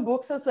are some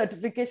books or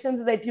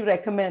certifications that you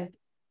recommend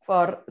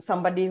for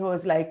somebody who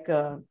is like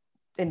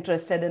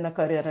interested in a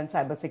career in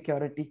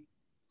cybersecurity?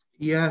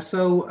 Yeah.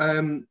 So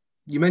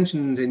you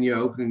mentioned in your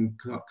opening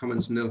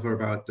comments, Nilofer,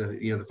 about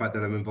the fact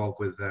that I'm involved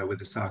with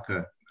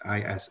ISACA,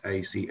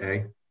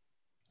 ISACA,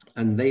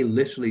 and they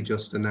literally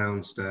just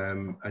announced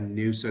a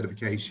new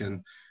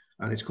certification.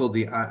 And it's called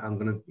I'm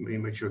going to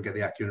make sure I get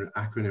the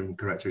acronym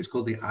correct. It's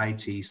called the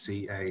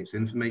ITCA. It's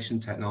Information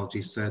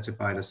Technology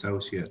Certified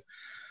Associate.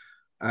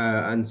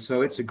 And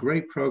so it's a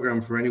great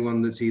program for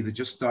anyone that's either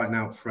just starting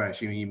out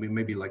fresh, you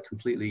may be like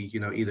completely,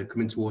 either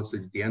coming towards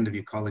the end of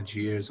your college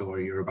years, or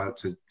you're about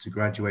to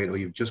graduate, or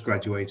you've just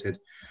graduated.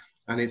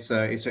 And it's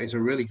a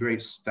really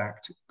great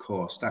stacked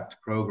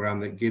program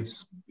that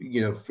gives,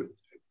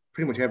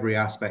 pretty much every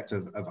aspect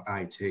of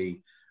IT.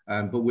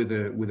 But with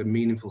a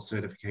meaningful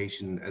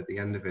certification at the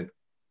end of it.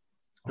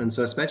 And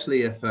so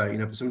especially if,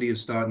 for somebody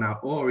who's starting out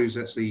or who's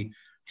actually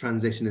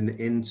transitioning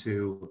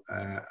into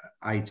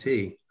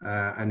IT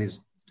and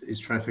is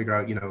trying to figure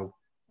out,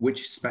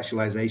 which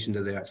specialization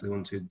do they actually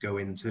want to go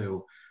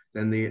into,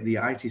 then the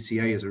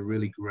ITCA is a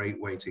really great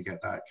way to get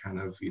that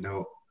kind of,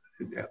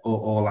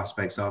 all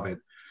aspects of it.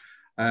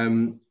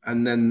 And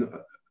then,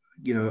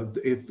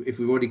 if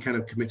we've already kind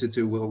of committed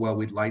to, well,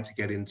 we'd like to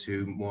get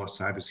into more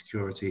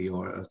cybersecurity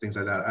or things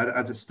like that,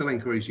 I'd still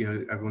encourage,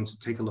 everyone to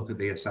take a look at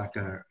the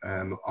ISACA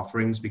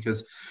offerings,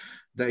 because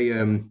they,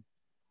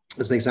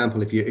 as an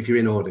example, if you're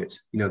in audit,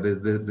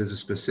 there's a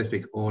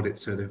specific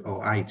audit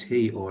or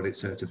IT audit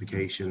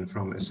certification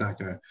from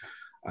ISACA.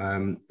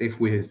 If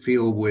we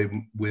feel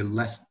we're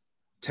less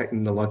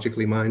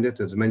technologically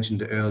minded, as I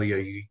mentioned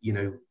earlier,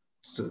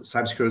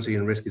 cybersecurity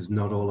and risk is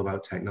not all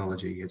about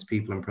technology; it's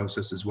people and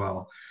process as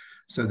well.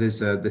 So there's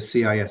the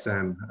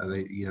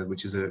CISM,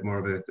 which is more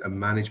of a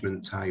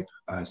management type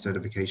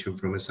certification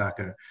from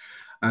ISACA.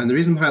 And the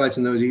reason I'm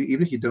highlighting those,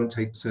 even if you don't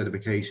take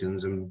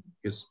certifications, and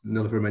as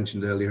Nilofer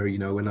mentioned earlier,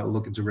 we're not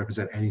looking to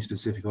represent any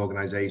specific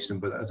organization,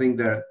 but I think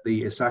that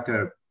the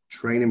ISACA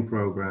training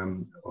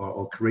program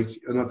or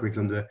not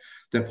curriculum,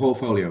 their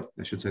portfolio,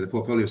 I should say, the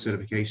portfolio of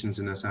certifications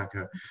in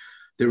ISACA,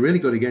 they're really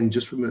good, again,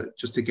 just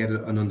to get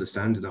an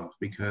understanding of,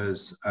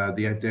 because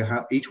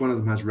each one of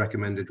them has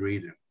recommended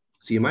reading.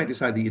 So you might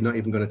decide that you're not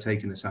even going to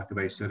take an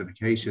ISACA-based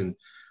certification,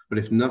 but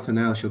if nothing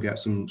else, you'll get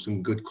some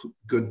good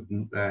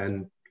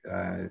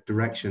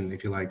direction,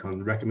 if you like,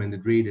 on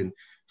recommended reading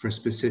for a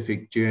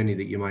specific journey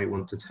that you might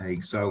want to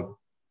take. So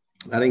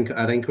I'd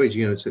encourage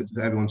to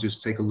everyone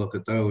just take a look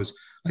at those.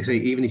 Like I say,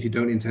 even if you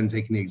don't intend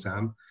taking the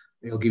exam,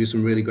 it'll give you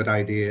some really good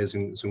ideas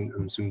and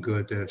some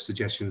good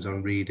suggestions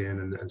on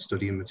reading and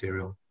studying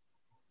material.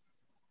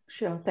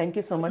 Sure, thank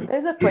you so much.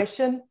 There's a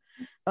question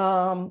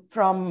from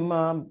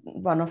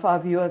one of our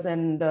viewers,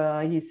 and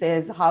he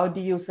says, how do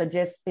you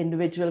suggest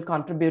individual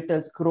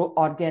contributors grow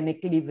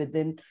organically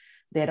within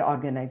their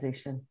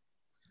organization?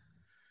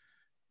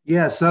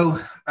 Yeah, so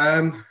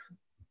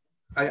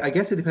I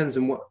guess it depends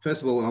on what,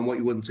 first of all, on what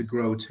you want to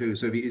grow to.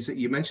 So if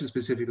you mentioned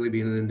specifically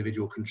being an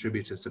individual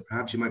contributor, so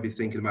perhaps you might be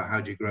thinking about how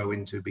do you grow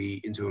into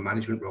a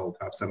management role.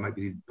 Perhaps that might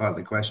be part of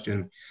the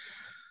question.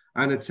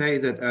 And I'd say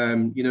that,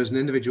 as an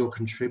individual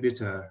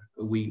contributor,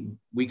 we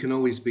can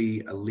always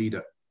be a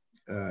leader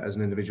as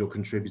an individual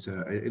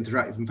contributor. In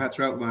fact,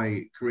 throughout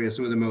my career,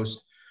 some of the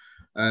most,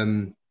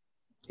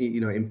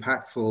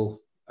 impactful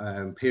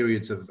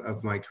periods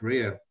of my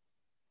career,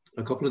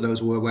 a couple of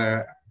those were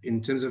where,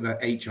 in terms of an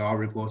HR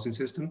reporting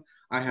system,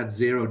 I had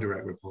 0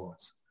 direct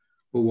reports.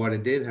 But what I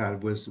did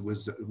have was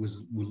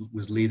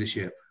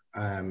leadership,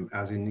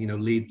 as in,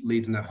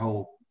 leading a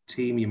whole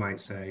team, you might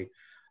say.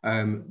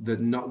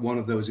 That not one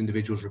of those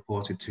individuals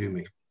reported to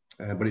me,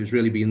 but it was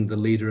really being the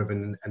leader of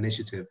an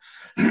initiative.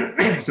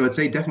 So I'd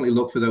say definitely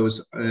look for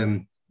those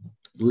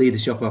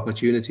leadership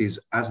opportunities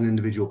as an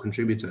individual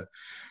contributor.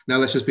 Now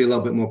let's just be a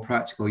little bit more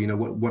practical.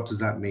 What does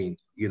that mean?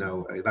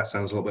 That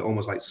sounds a little bit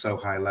almost like so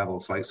high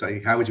level. So like,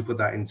 say, how would you put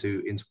that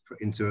into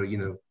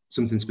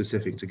something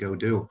specific to go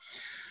do?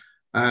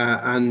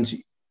 I'd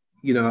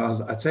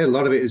say a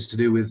lot of it is to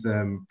do with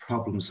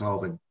problem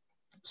solving.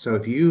 So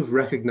if you've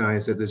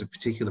recognized that there's a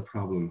particular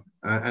problem,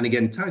 and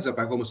again, it ties up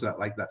back almost to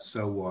that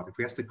so what. If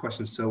we ask the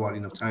question, so what,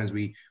 enough times,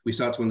 we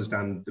start to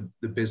understand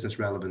the business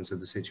relevance of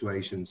the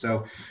situation.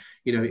 So,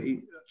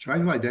 try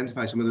to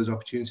identify some of those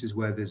opportunities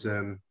where there's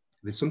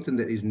something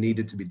that is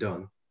needed to be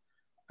done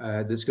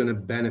that's going to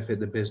benefit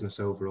the business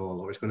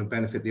overall, or it's going to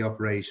benefit the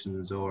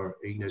operations, or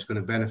it's going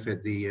to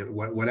benefit the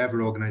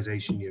whatever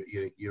organization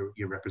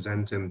you're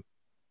representing.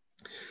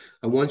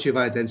 And once you've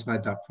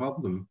identified that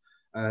problem,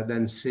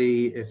 then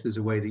see if there's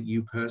a way that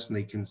you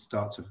personally can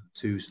start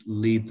to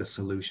lead the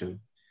solution.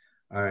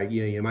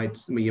 You might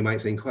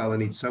think, well, I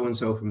need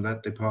so-and-so from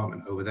that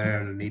department over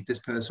there, and I need this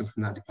person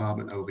from that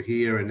department over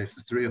here. And if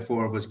the 3 or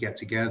 4 of us get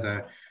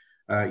together,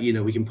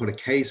 we can put a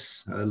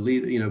case,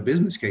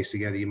 business case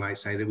together, you might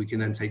say, that we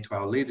can then take to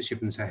our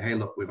leadership and say, hey,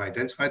 look, we've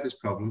identified this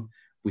problem.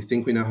 We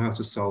think we know how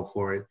to solve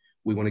for it.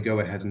 We want to go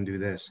ahead and do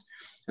this.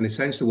 And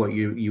essentially what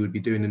you would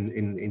be doing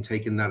in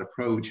taking that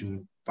approach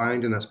and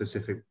finding that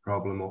specific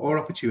problem or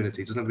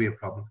opportunity. It doesn't have to be a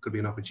problem, it could be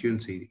an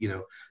opportunity,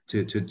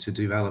 to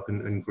develop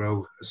and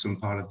grow some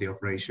part of the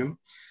operation.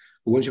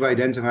 But once you've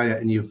identified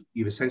it and you've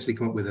essentially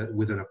come up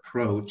with an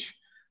approach,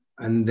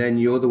 and then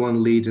you're the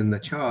one leading the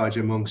charge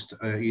amongst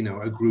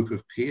a group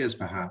of peers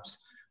perhaps,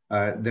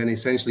 then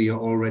essentially you're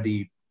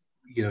already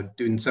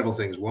doing several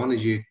things. One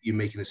is you're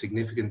making a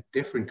significant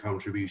different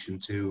contribution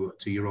to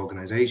your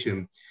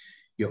organization.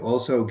 You're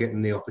also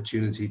getting the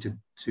opportunity to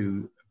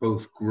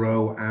both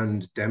grow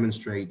and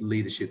demonstrate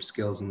leadership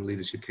skills and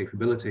leadership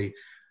capability.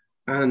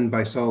 And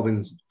by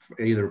solving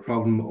either a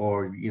problem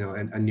or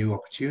a new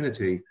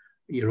opportunity,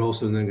 you're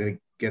also then going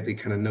to get the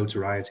kind of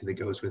notoriety that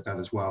goes with that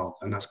as well.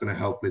 And that's going to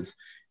help with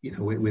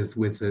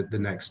the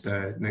next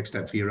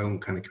step for your own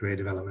kind of career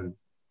development.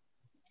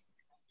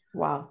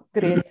 Wow,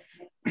 great.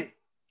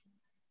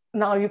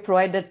 Now you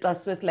provided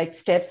us with like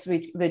steps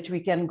which we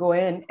can go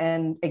in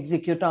and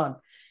execute on.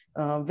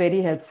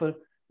 Very helpful.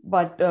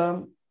 But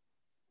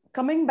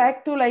coming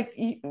back to like,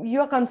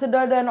 you are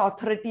considered an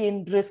authority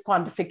in risk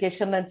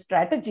quantification and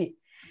strategy.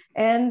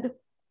 And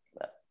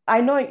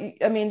I know,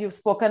 you've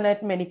spoken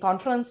at many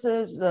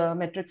conferences, the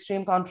Metric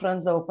Stream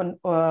conference,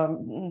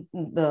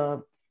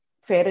 the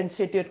FAIR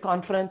Institute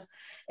conference.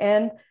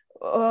 And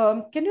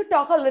can you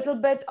talk a little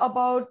bit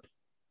about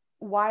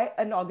why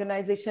an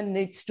organization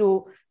needs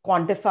to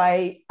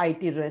quantify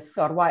IT risks,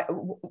 or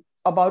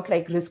about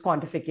like risk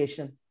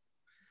quantification?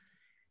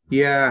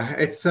 Yeah,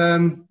 it's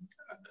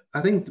I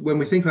think when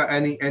we think about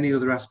any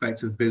other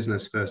aspect of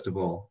business, first of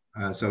all,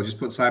 so just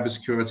put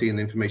cybersecurity and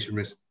information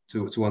risk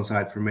to one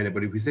side for a minute.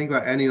 But if we think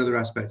about any other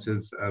aspect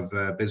of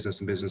business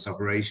and business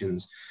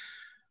operations,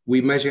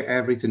 we measure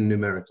everything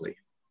numerically.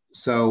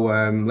 So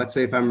let's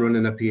say if I'm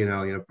running a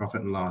P&L,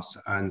 profit and loss,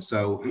 and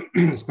so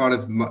as part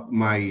of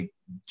my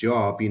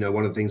job,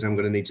 one of the things I'm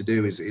going to need to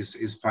do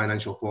is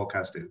financial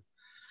forecasting.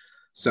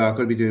 So I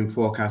could be doing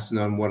forecasting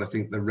on what I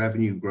think the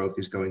revenue growth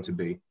is going to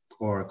be,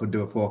 or I could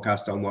do a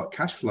forecast on what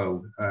cash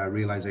flow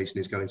realization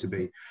is going to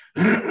be.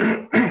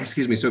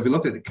 Excuse me. So if you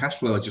look at the cash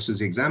flow just as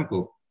an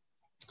example,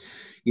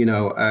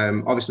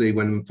 obviously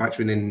when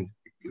factoring in,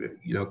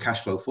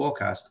 cash flow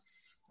forecast,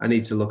 I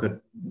need to look at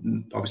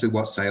obviously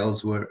what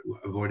sales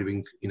have already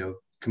been,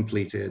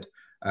 completed.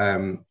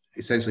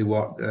 Essentially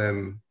what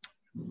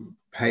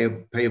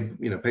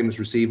payments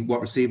received,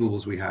 what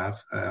receivables we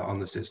have on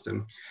the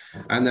system,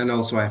 and then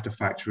also I have to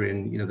factor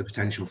in, the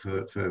potential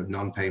for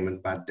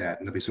non-payment bad debt,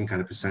 and there'll be some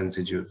kind of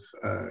percentage of,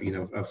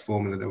 a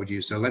formula that I would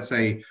use. So let's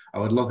say I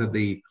would look at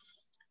the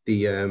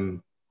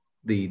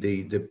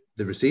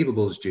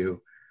receivables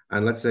due,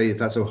 And let's say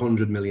that's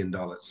 $100 million.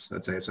 Let's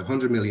say it's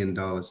 $100 million.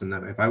 And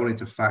that if I wanted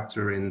to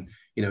factor in,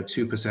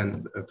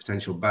 2% of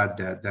potential bad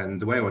debt, then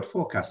the way I would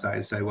forecast that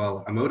is say,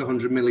 well, I'm owed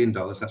 $100 million.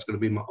 That's going to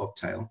be my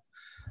uptail.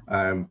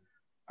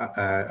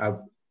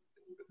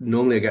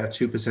 Normally I get a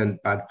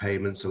 2% bad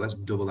payment. So let's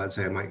double that,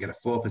 say I might get a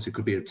 4%. It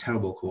could be a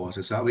terrible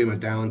quarter. So that'll be my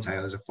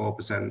downtail as a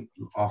 4%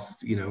 off,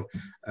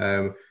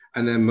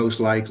 and then most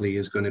likely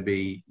is going to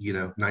be,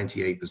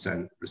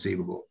 98%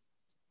 receivable.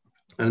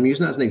 And I'm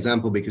using that as an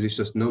example because it's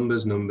just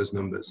numbers, numbers,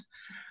 numbers.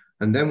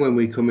 And then when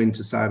we come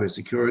into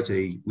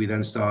cybersecurity, we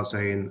then start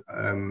saying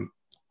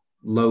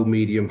low,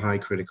 medium, high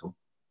critical.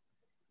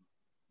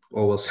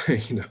 Or we'll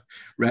say,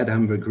 red,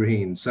 amber,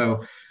 green.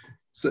 So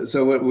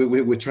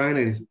we're trying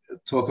to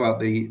talk about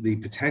the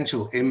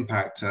potential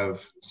impact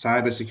of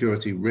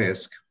cybersecurity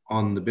risk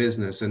on the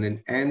business. And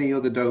in any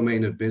other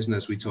domain of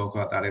business, we talk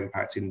about that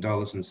impact in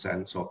dollars and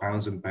cents or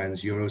pounds and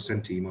pence, euros,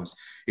 centimos.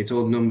 It's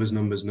all numbers,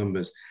 numbers,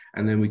 numbers.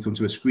 And then we come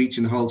to a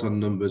screeching halt on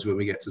numbers when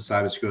we get to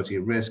cybersecurity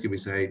and risk, and we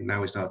say,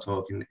 now we start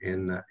talking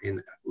in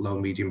low,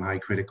 medium, high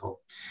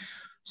critical.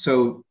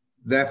 So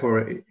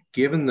therefore,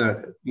 given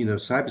that,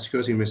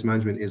 cybersecurity and risk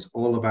management is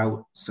all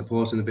about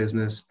supporting the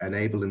business,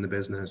 enabling the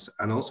business,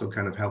 and also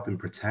kind of helping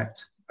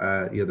protect,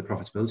 the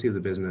profitability of the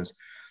business,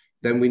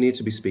 then we need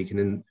to be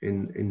speaking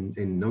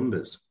in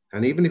numbers.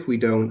 And even if we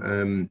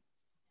don't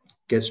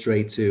get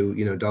straight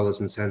to, dollars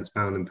and cents,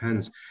 pound and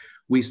pence,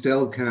 we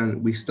still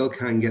can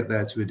get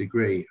there to a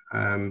degree.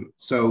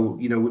 So,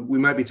 we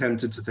might be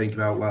tempted to think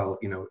about, well,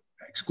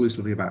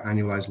 exclusively about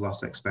annualized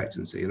loss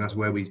expectancy. And that's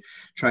where we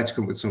try to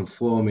come up with some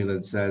formula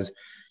that says,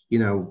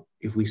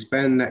 if we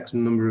spend X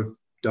number of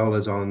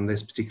dollars on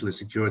this particular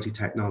security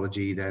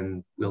technology,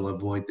 then we'll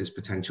avoid this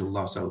potential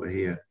loss over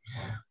here.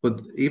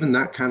 But even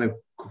that kind of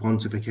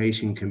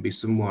quantification can be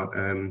somewhat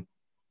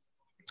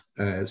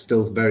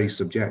still very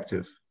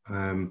subjective.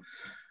 And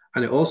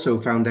it also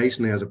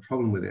foundationally has a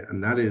problem with it.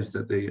 And that is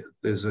that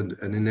there's an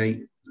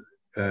innate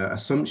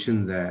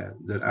assumption there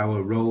that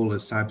our role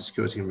as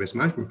cybersecurity and risk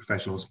management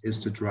professionals is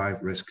to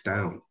drive risk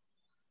down.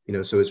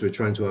 So as we're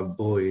trying to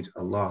avoid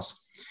a loss.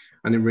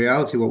 And in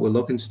reality, what we're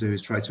looking to do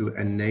is try to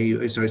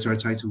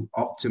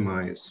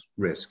optimize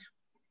risk.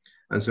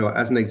 And so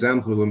as an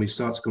example, when we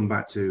start to come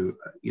back to,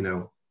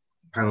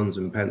 pounds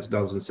and pence,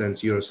 dollars and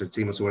cents, euros,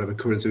 centimos, or whatever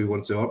currency we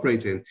want to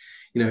operate in,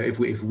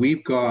 if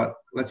we've got,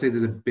 let's say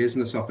there's a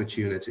business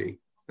opportunity,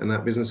 and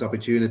that business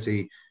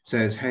opportunity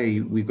says,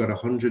 hey, we've got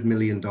 $100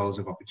 million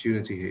of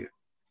opportunity here.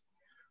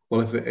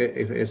 Well,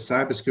 if as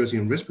cybersecurity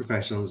and risk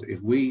professionals,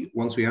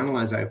 once we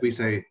analyze that, if we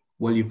say,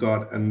 well, you've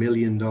got $1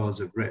 million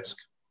of risk,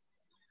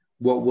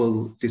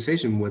 what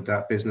decision would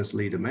that business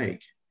leader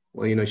make?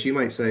 Well, she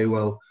might say,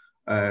 well,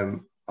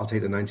 I'll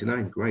take the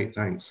 99. Great,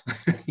 thanks.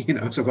 So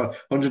I've got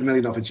 100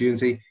 million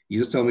opportunity. You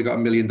just told me I got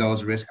 $1 million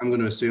of risk. I'm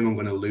going to assume I'm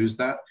going to lose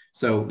that.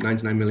 So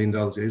 $99 million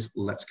is,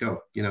 let's go.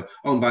 Oh,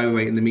 and by the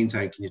way, in the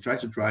meantime, can you try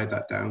to drive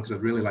that down? Because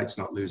I'd really like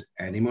to not lose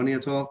any money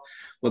at all.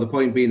 Well, the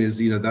point being is,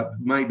 that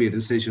might be a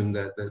decision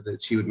that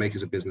she would make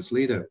as a business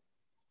leader.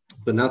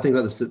 But now think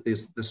about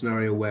the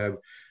scenario where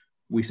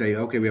we say,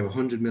 okay, we have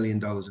 $100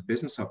 million of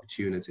business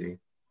opportunity.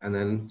 And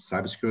then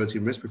cybersecurity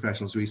and risk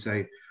professionals, we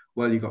say,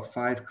 well, you've got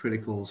 5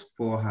 criticals,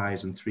 4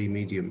 highs, and 3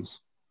 mediums.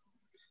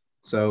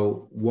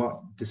 So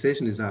what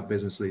decision is that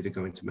business leader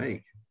going to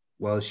make?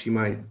 Well, she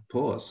might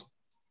pause.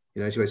 She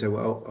might say,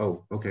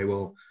 well, okay,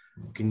 well,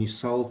 can you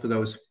solve for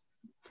those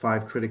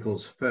 5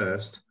 criticals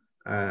first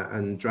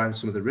and drive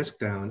some of the risk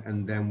down,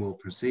 and then we'll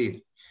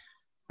proceed.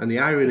 And the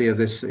irony of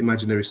this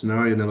imaginary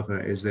scenario,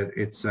 Nilofer, is that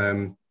it's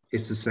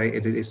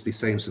the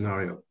same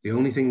scenario. The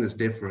only thing that's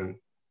different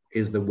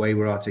is the way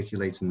we're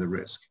articulating the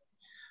risk.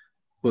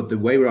 But the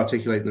way we're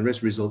articulating the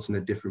risk results in a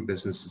different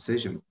business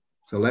decision.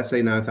 So let's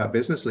say now if that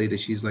business leader,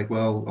 she's like,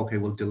 well, okay,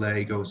 we'll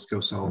delay, go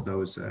solve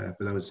those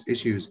for those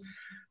issues.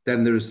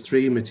 Then there's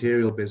 3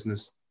 material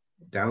business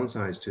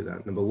downsides to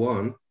that. Number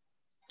one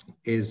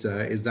is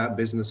that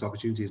business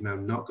opportunity is now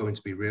not going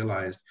to be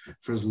realized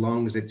for as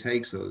long as it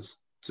takes us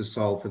to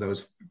solve for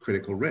those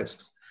critical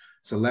risks.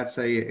 So let's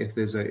say if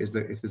there's a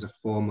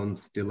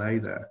 4-month delay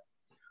there.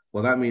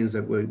 Well, that means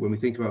that when we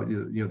think about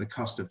the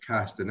cost of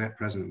cash, the net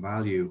present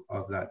value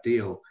of that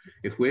deal,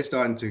 if we're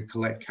starting to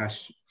collect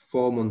cash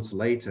 4 months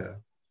later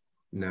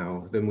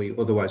now than we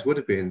otherwise would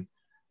have been,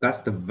 that's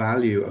the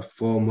value of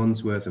 4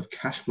 months worth of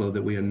cash flow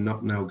that we are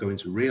not now going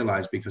to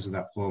realize because of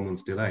that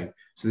 4-month delay.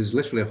 So there's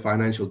literally a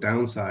financial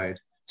downside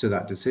to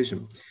that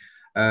decision.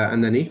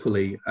 And then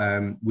equally,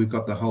 we've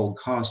got the whole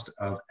cost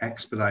of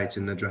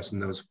expediting and addressing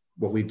those,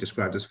 what we've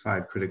described as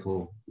 5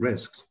 critical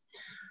risks.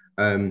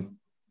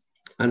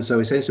 And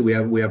so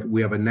essentially we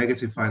have a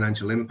negative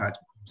financial impact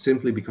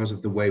simply because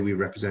of the way we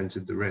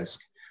represented the risk.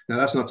 Now,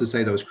 that's not to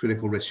say those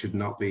critical risks should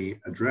not be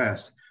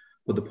addressed,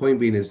 but the point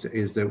being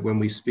is that when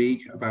we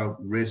speak about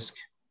risk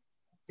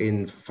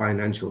in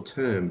financial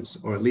terms,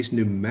 or at least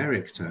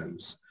numeric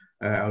terms,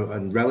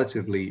 and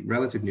relative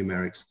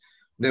numerics,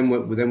 then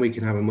we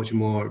can have a much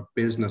more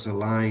business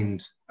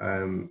aligned,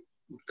 not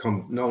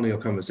only a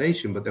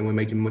conversation, but then we're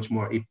making much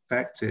more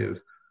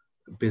effective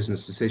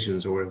business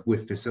decisions, or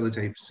with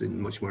facilitates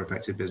in much more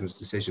effective business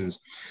decisions.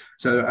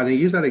 So, and I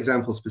use that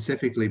example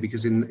specifically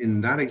because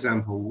in that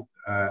example,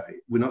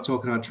 we're not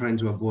talking about trying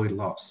to avoid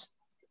loss.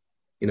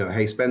 You know,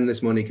 hey, spend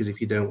this money because if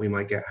you don't, we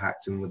might get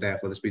hacked, and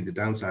therefore this be the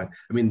downside.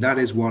 I mean, that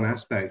is one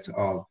aspect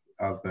of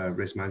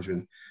risk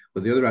management,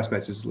 but the other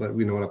aspect is,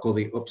 what I call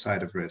the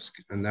upside of risk,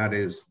 and that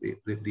is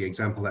the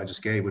example that I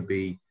just gave would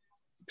be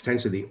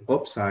potentially the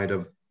upside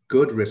of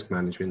good risk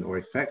management or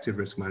effective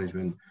risk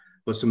management,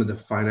 but some of the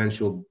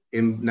financial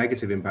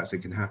negative impacts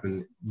that can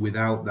happen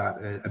without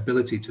that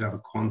ability to have a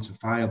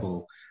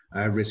quantifiable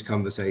risk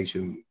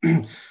conversation.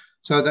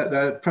 So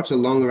that perhaps a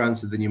longer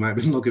answer than you might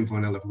be looking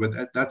for, Nella,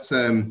 but that's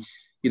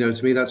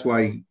to me, that's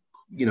why,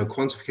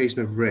 quantification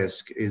of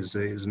risk is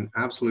an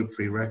absolute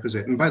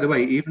prerequisite. And by the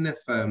way, even if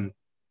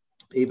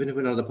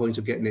we're not at the point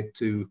of getting it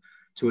to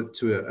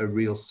a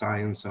real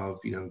science of,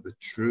 the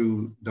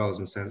true dollars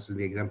and cents in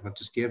the example I've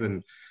just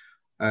given,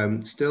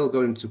 still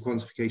going to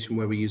quantification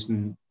where we're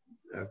using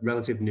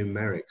relative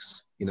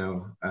numerics,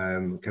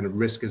 kind of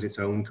risk as its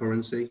own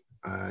currency.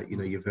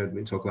 You've heard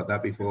me talk about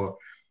that before.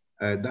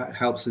 That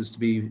helps us to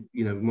be,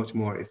 much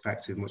more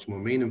effective, much more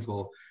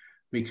meaningful.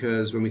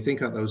 Because when we think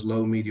about those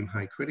low, medium,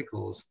 high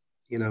criticals,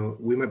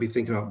 we might be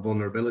thinking about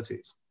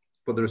vulnerabilities,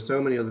 but there are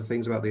so many other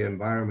things about the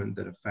environment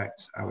that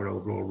affect our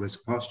overall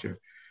risk posture.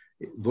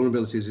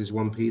 Vulnerabilities is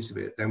one piece of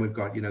it. Then we've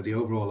got, the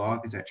overall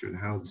architecture and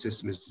how the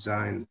system is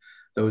designed,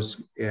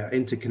 those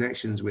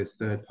interconnections with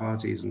third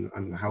parties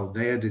and how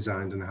they are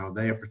designed and how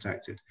they are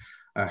protected.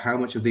 How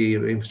much of the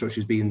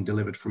infrastructure is being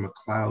delivered from a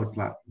cloud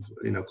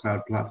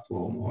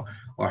platform,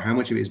 or how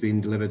much of it is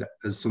being delivered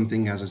as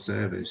something as a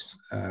service.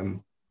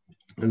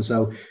 And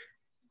so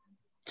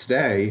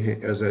today,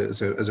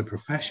 as a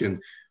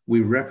profession,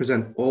 we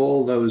represent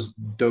all those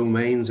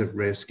domains of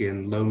risk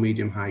in low,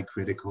 medium, high,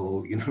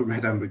 critical,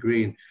 red, amber,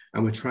 green,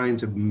 and we're trying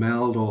to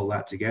meld all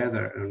that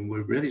together. And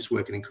we're really just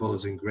working in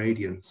colors and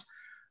gradients.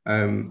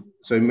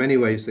 So in many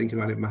ways, thinking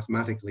about it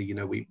mathematically,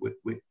 we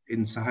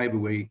in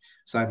cyber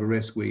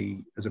risk,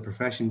 we as a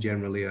profession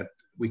generally,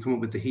 we come up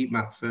with the heat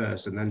map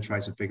first and then try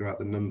to figure out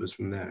the numbers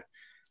from there.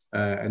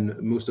 And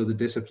most of the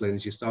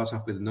disciplines, you start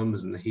off with the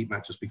numbers and the heat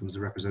map just becomes a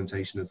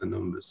representation of the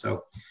numbers.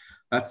 So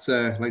that's,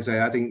 like I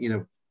say, I think,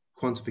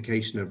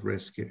 quantification of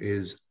risk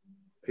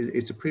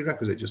it's a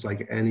prerequisite, just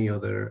like any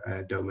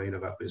other domain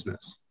of our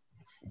business.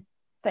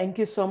 Thank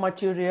you so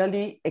much. You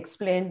really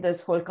explained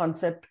this whole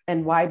concept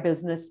and why why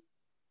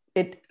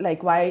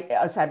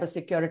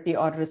cybersecurity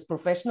or risk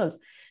professionals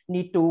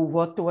need to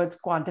work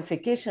towards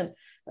quantification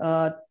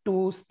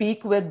to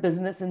speak with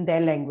business in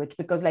their language.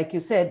 Because like you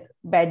said,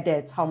 bad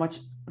debts, how much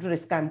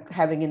risk I'm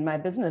having in my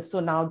business. So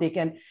now they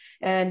can,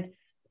 and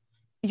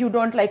you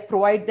don't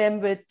provide them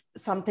with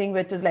something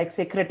which is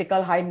say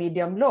critical, high,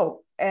 medium,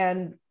 low.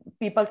 And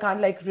people can't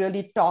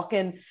really talk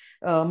in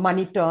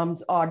money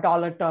terms or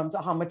dollar terms,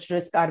 or how much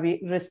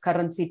risk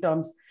currency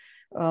terms.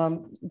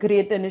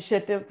 Great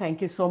initiative.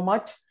 Thank you so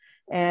much.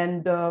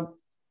 And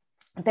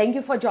thank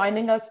you for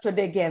joining us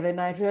today, Gavin.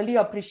 I really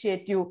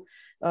appreciate you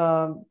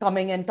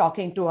coming and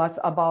talking to us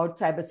about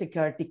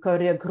cybersecurity,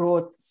 career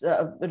growth,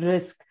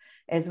 risk,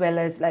 as well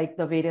as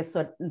the various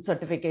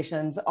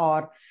certifications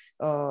or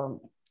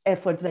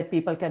efforts that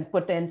people can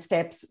put in,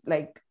 steps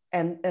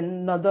and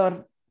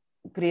another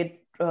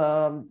great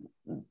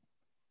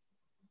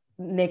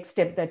next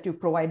step that you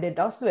provided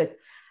us with,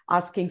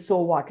 asking,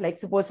 so what?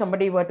 Suppose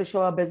somebody were to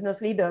show a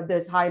business leader,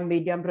 this high,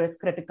 medium, risk,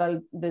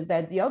 critical, this,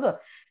 that, the other.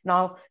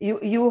 Now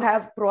you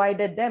have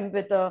provided them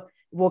with a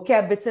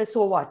vocab which says,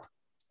 so what?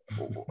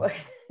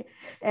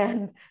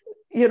 And,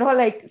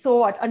 so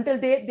what? Until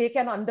they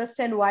can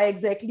understand why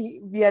exactly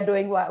we are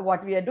doing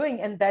what we are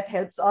doing. And that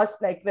helps us,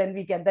 when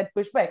we get that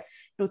pushback,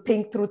 to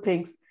think through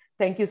things.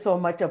 Thank you so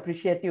much.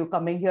 Appreciate you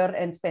coming here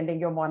and spending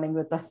your morning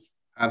with us.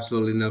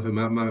 Absolutely, no,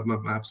 my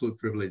absolute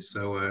privilege.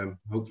 So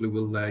hopefully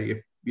we'll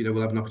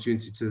have an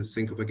opportunity to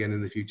sync up again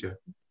in the future.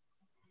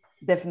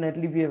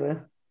 Definitely we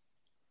will.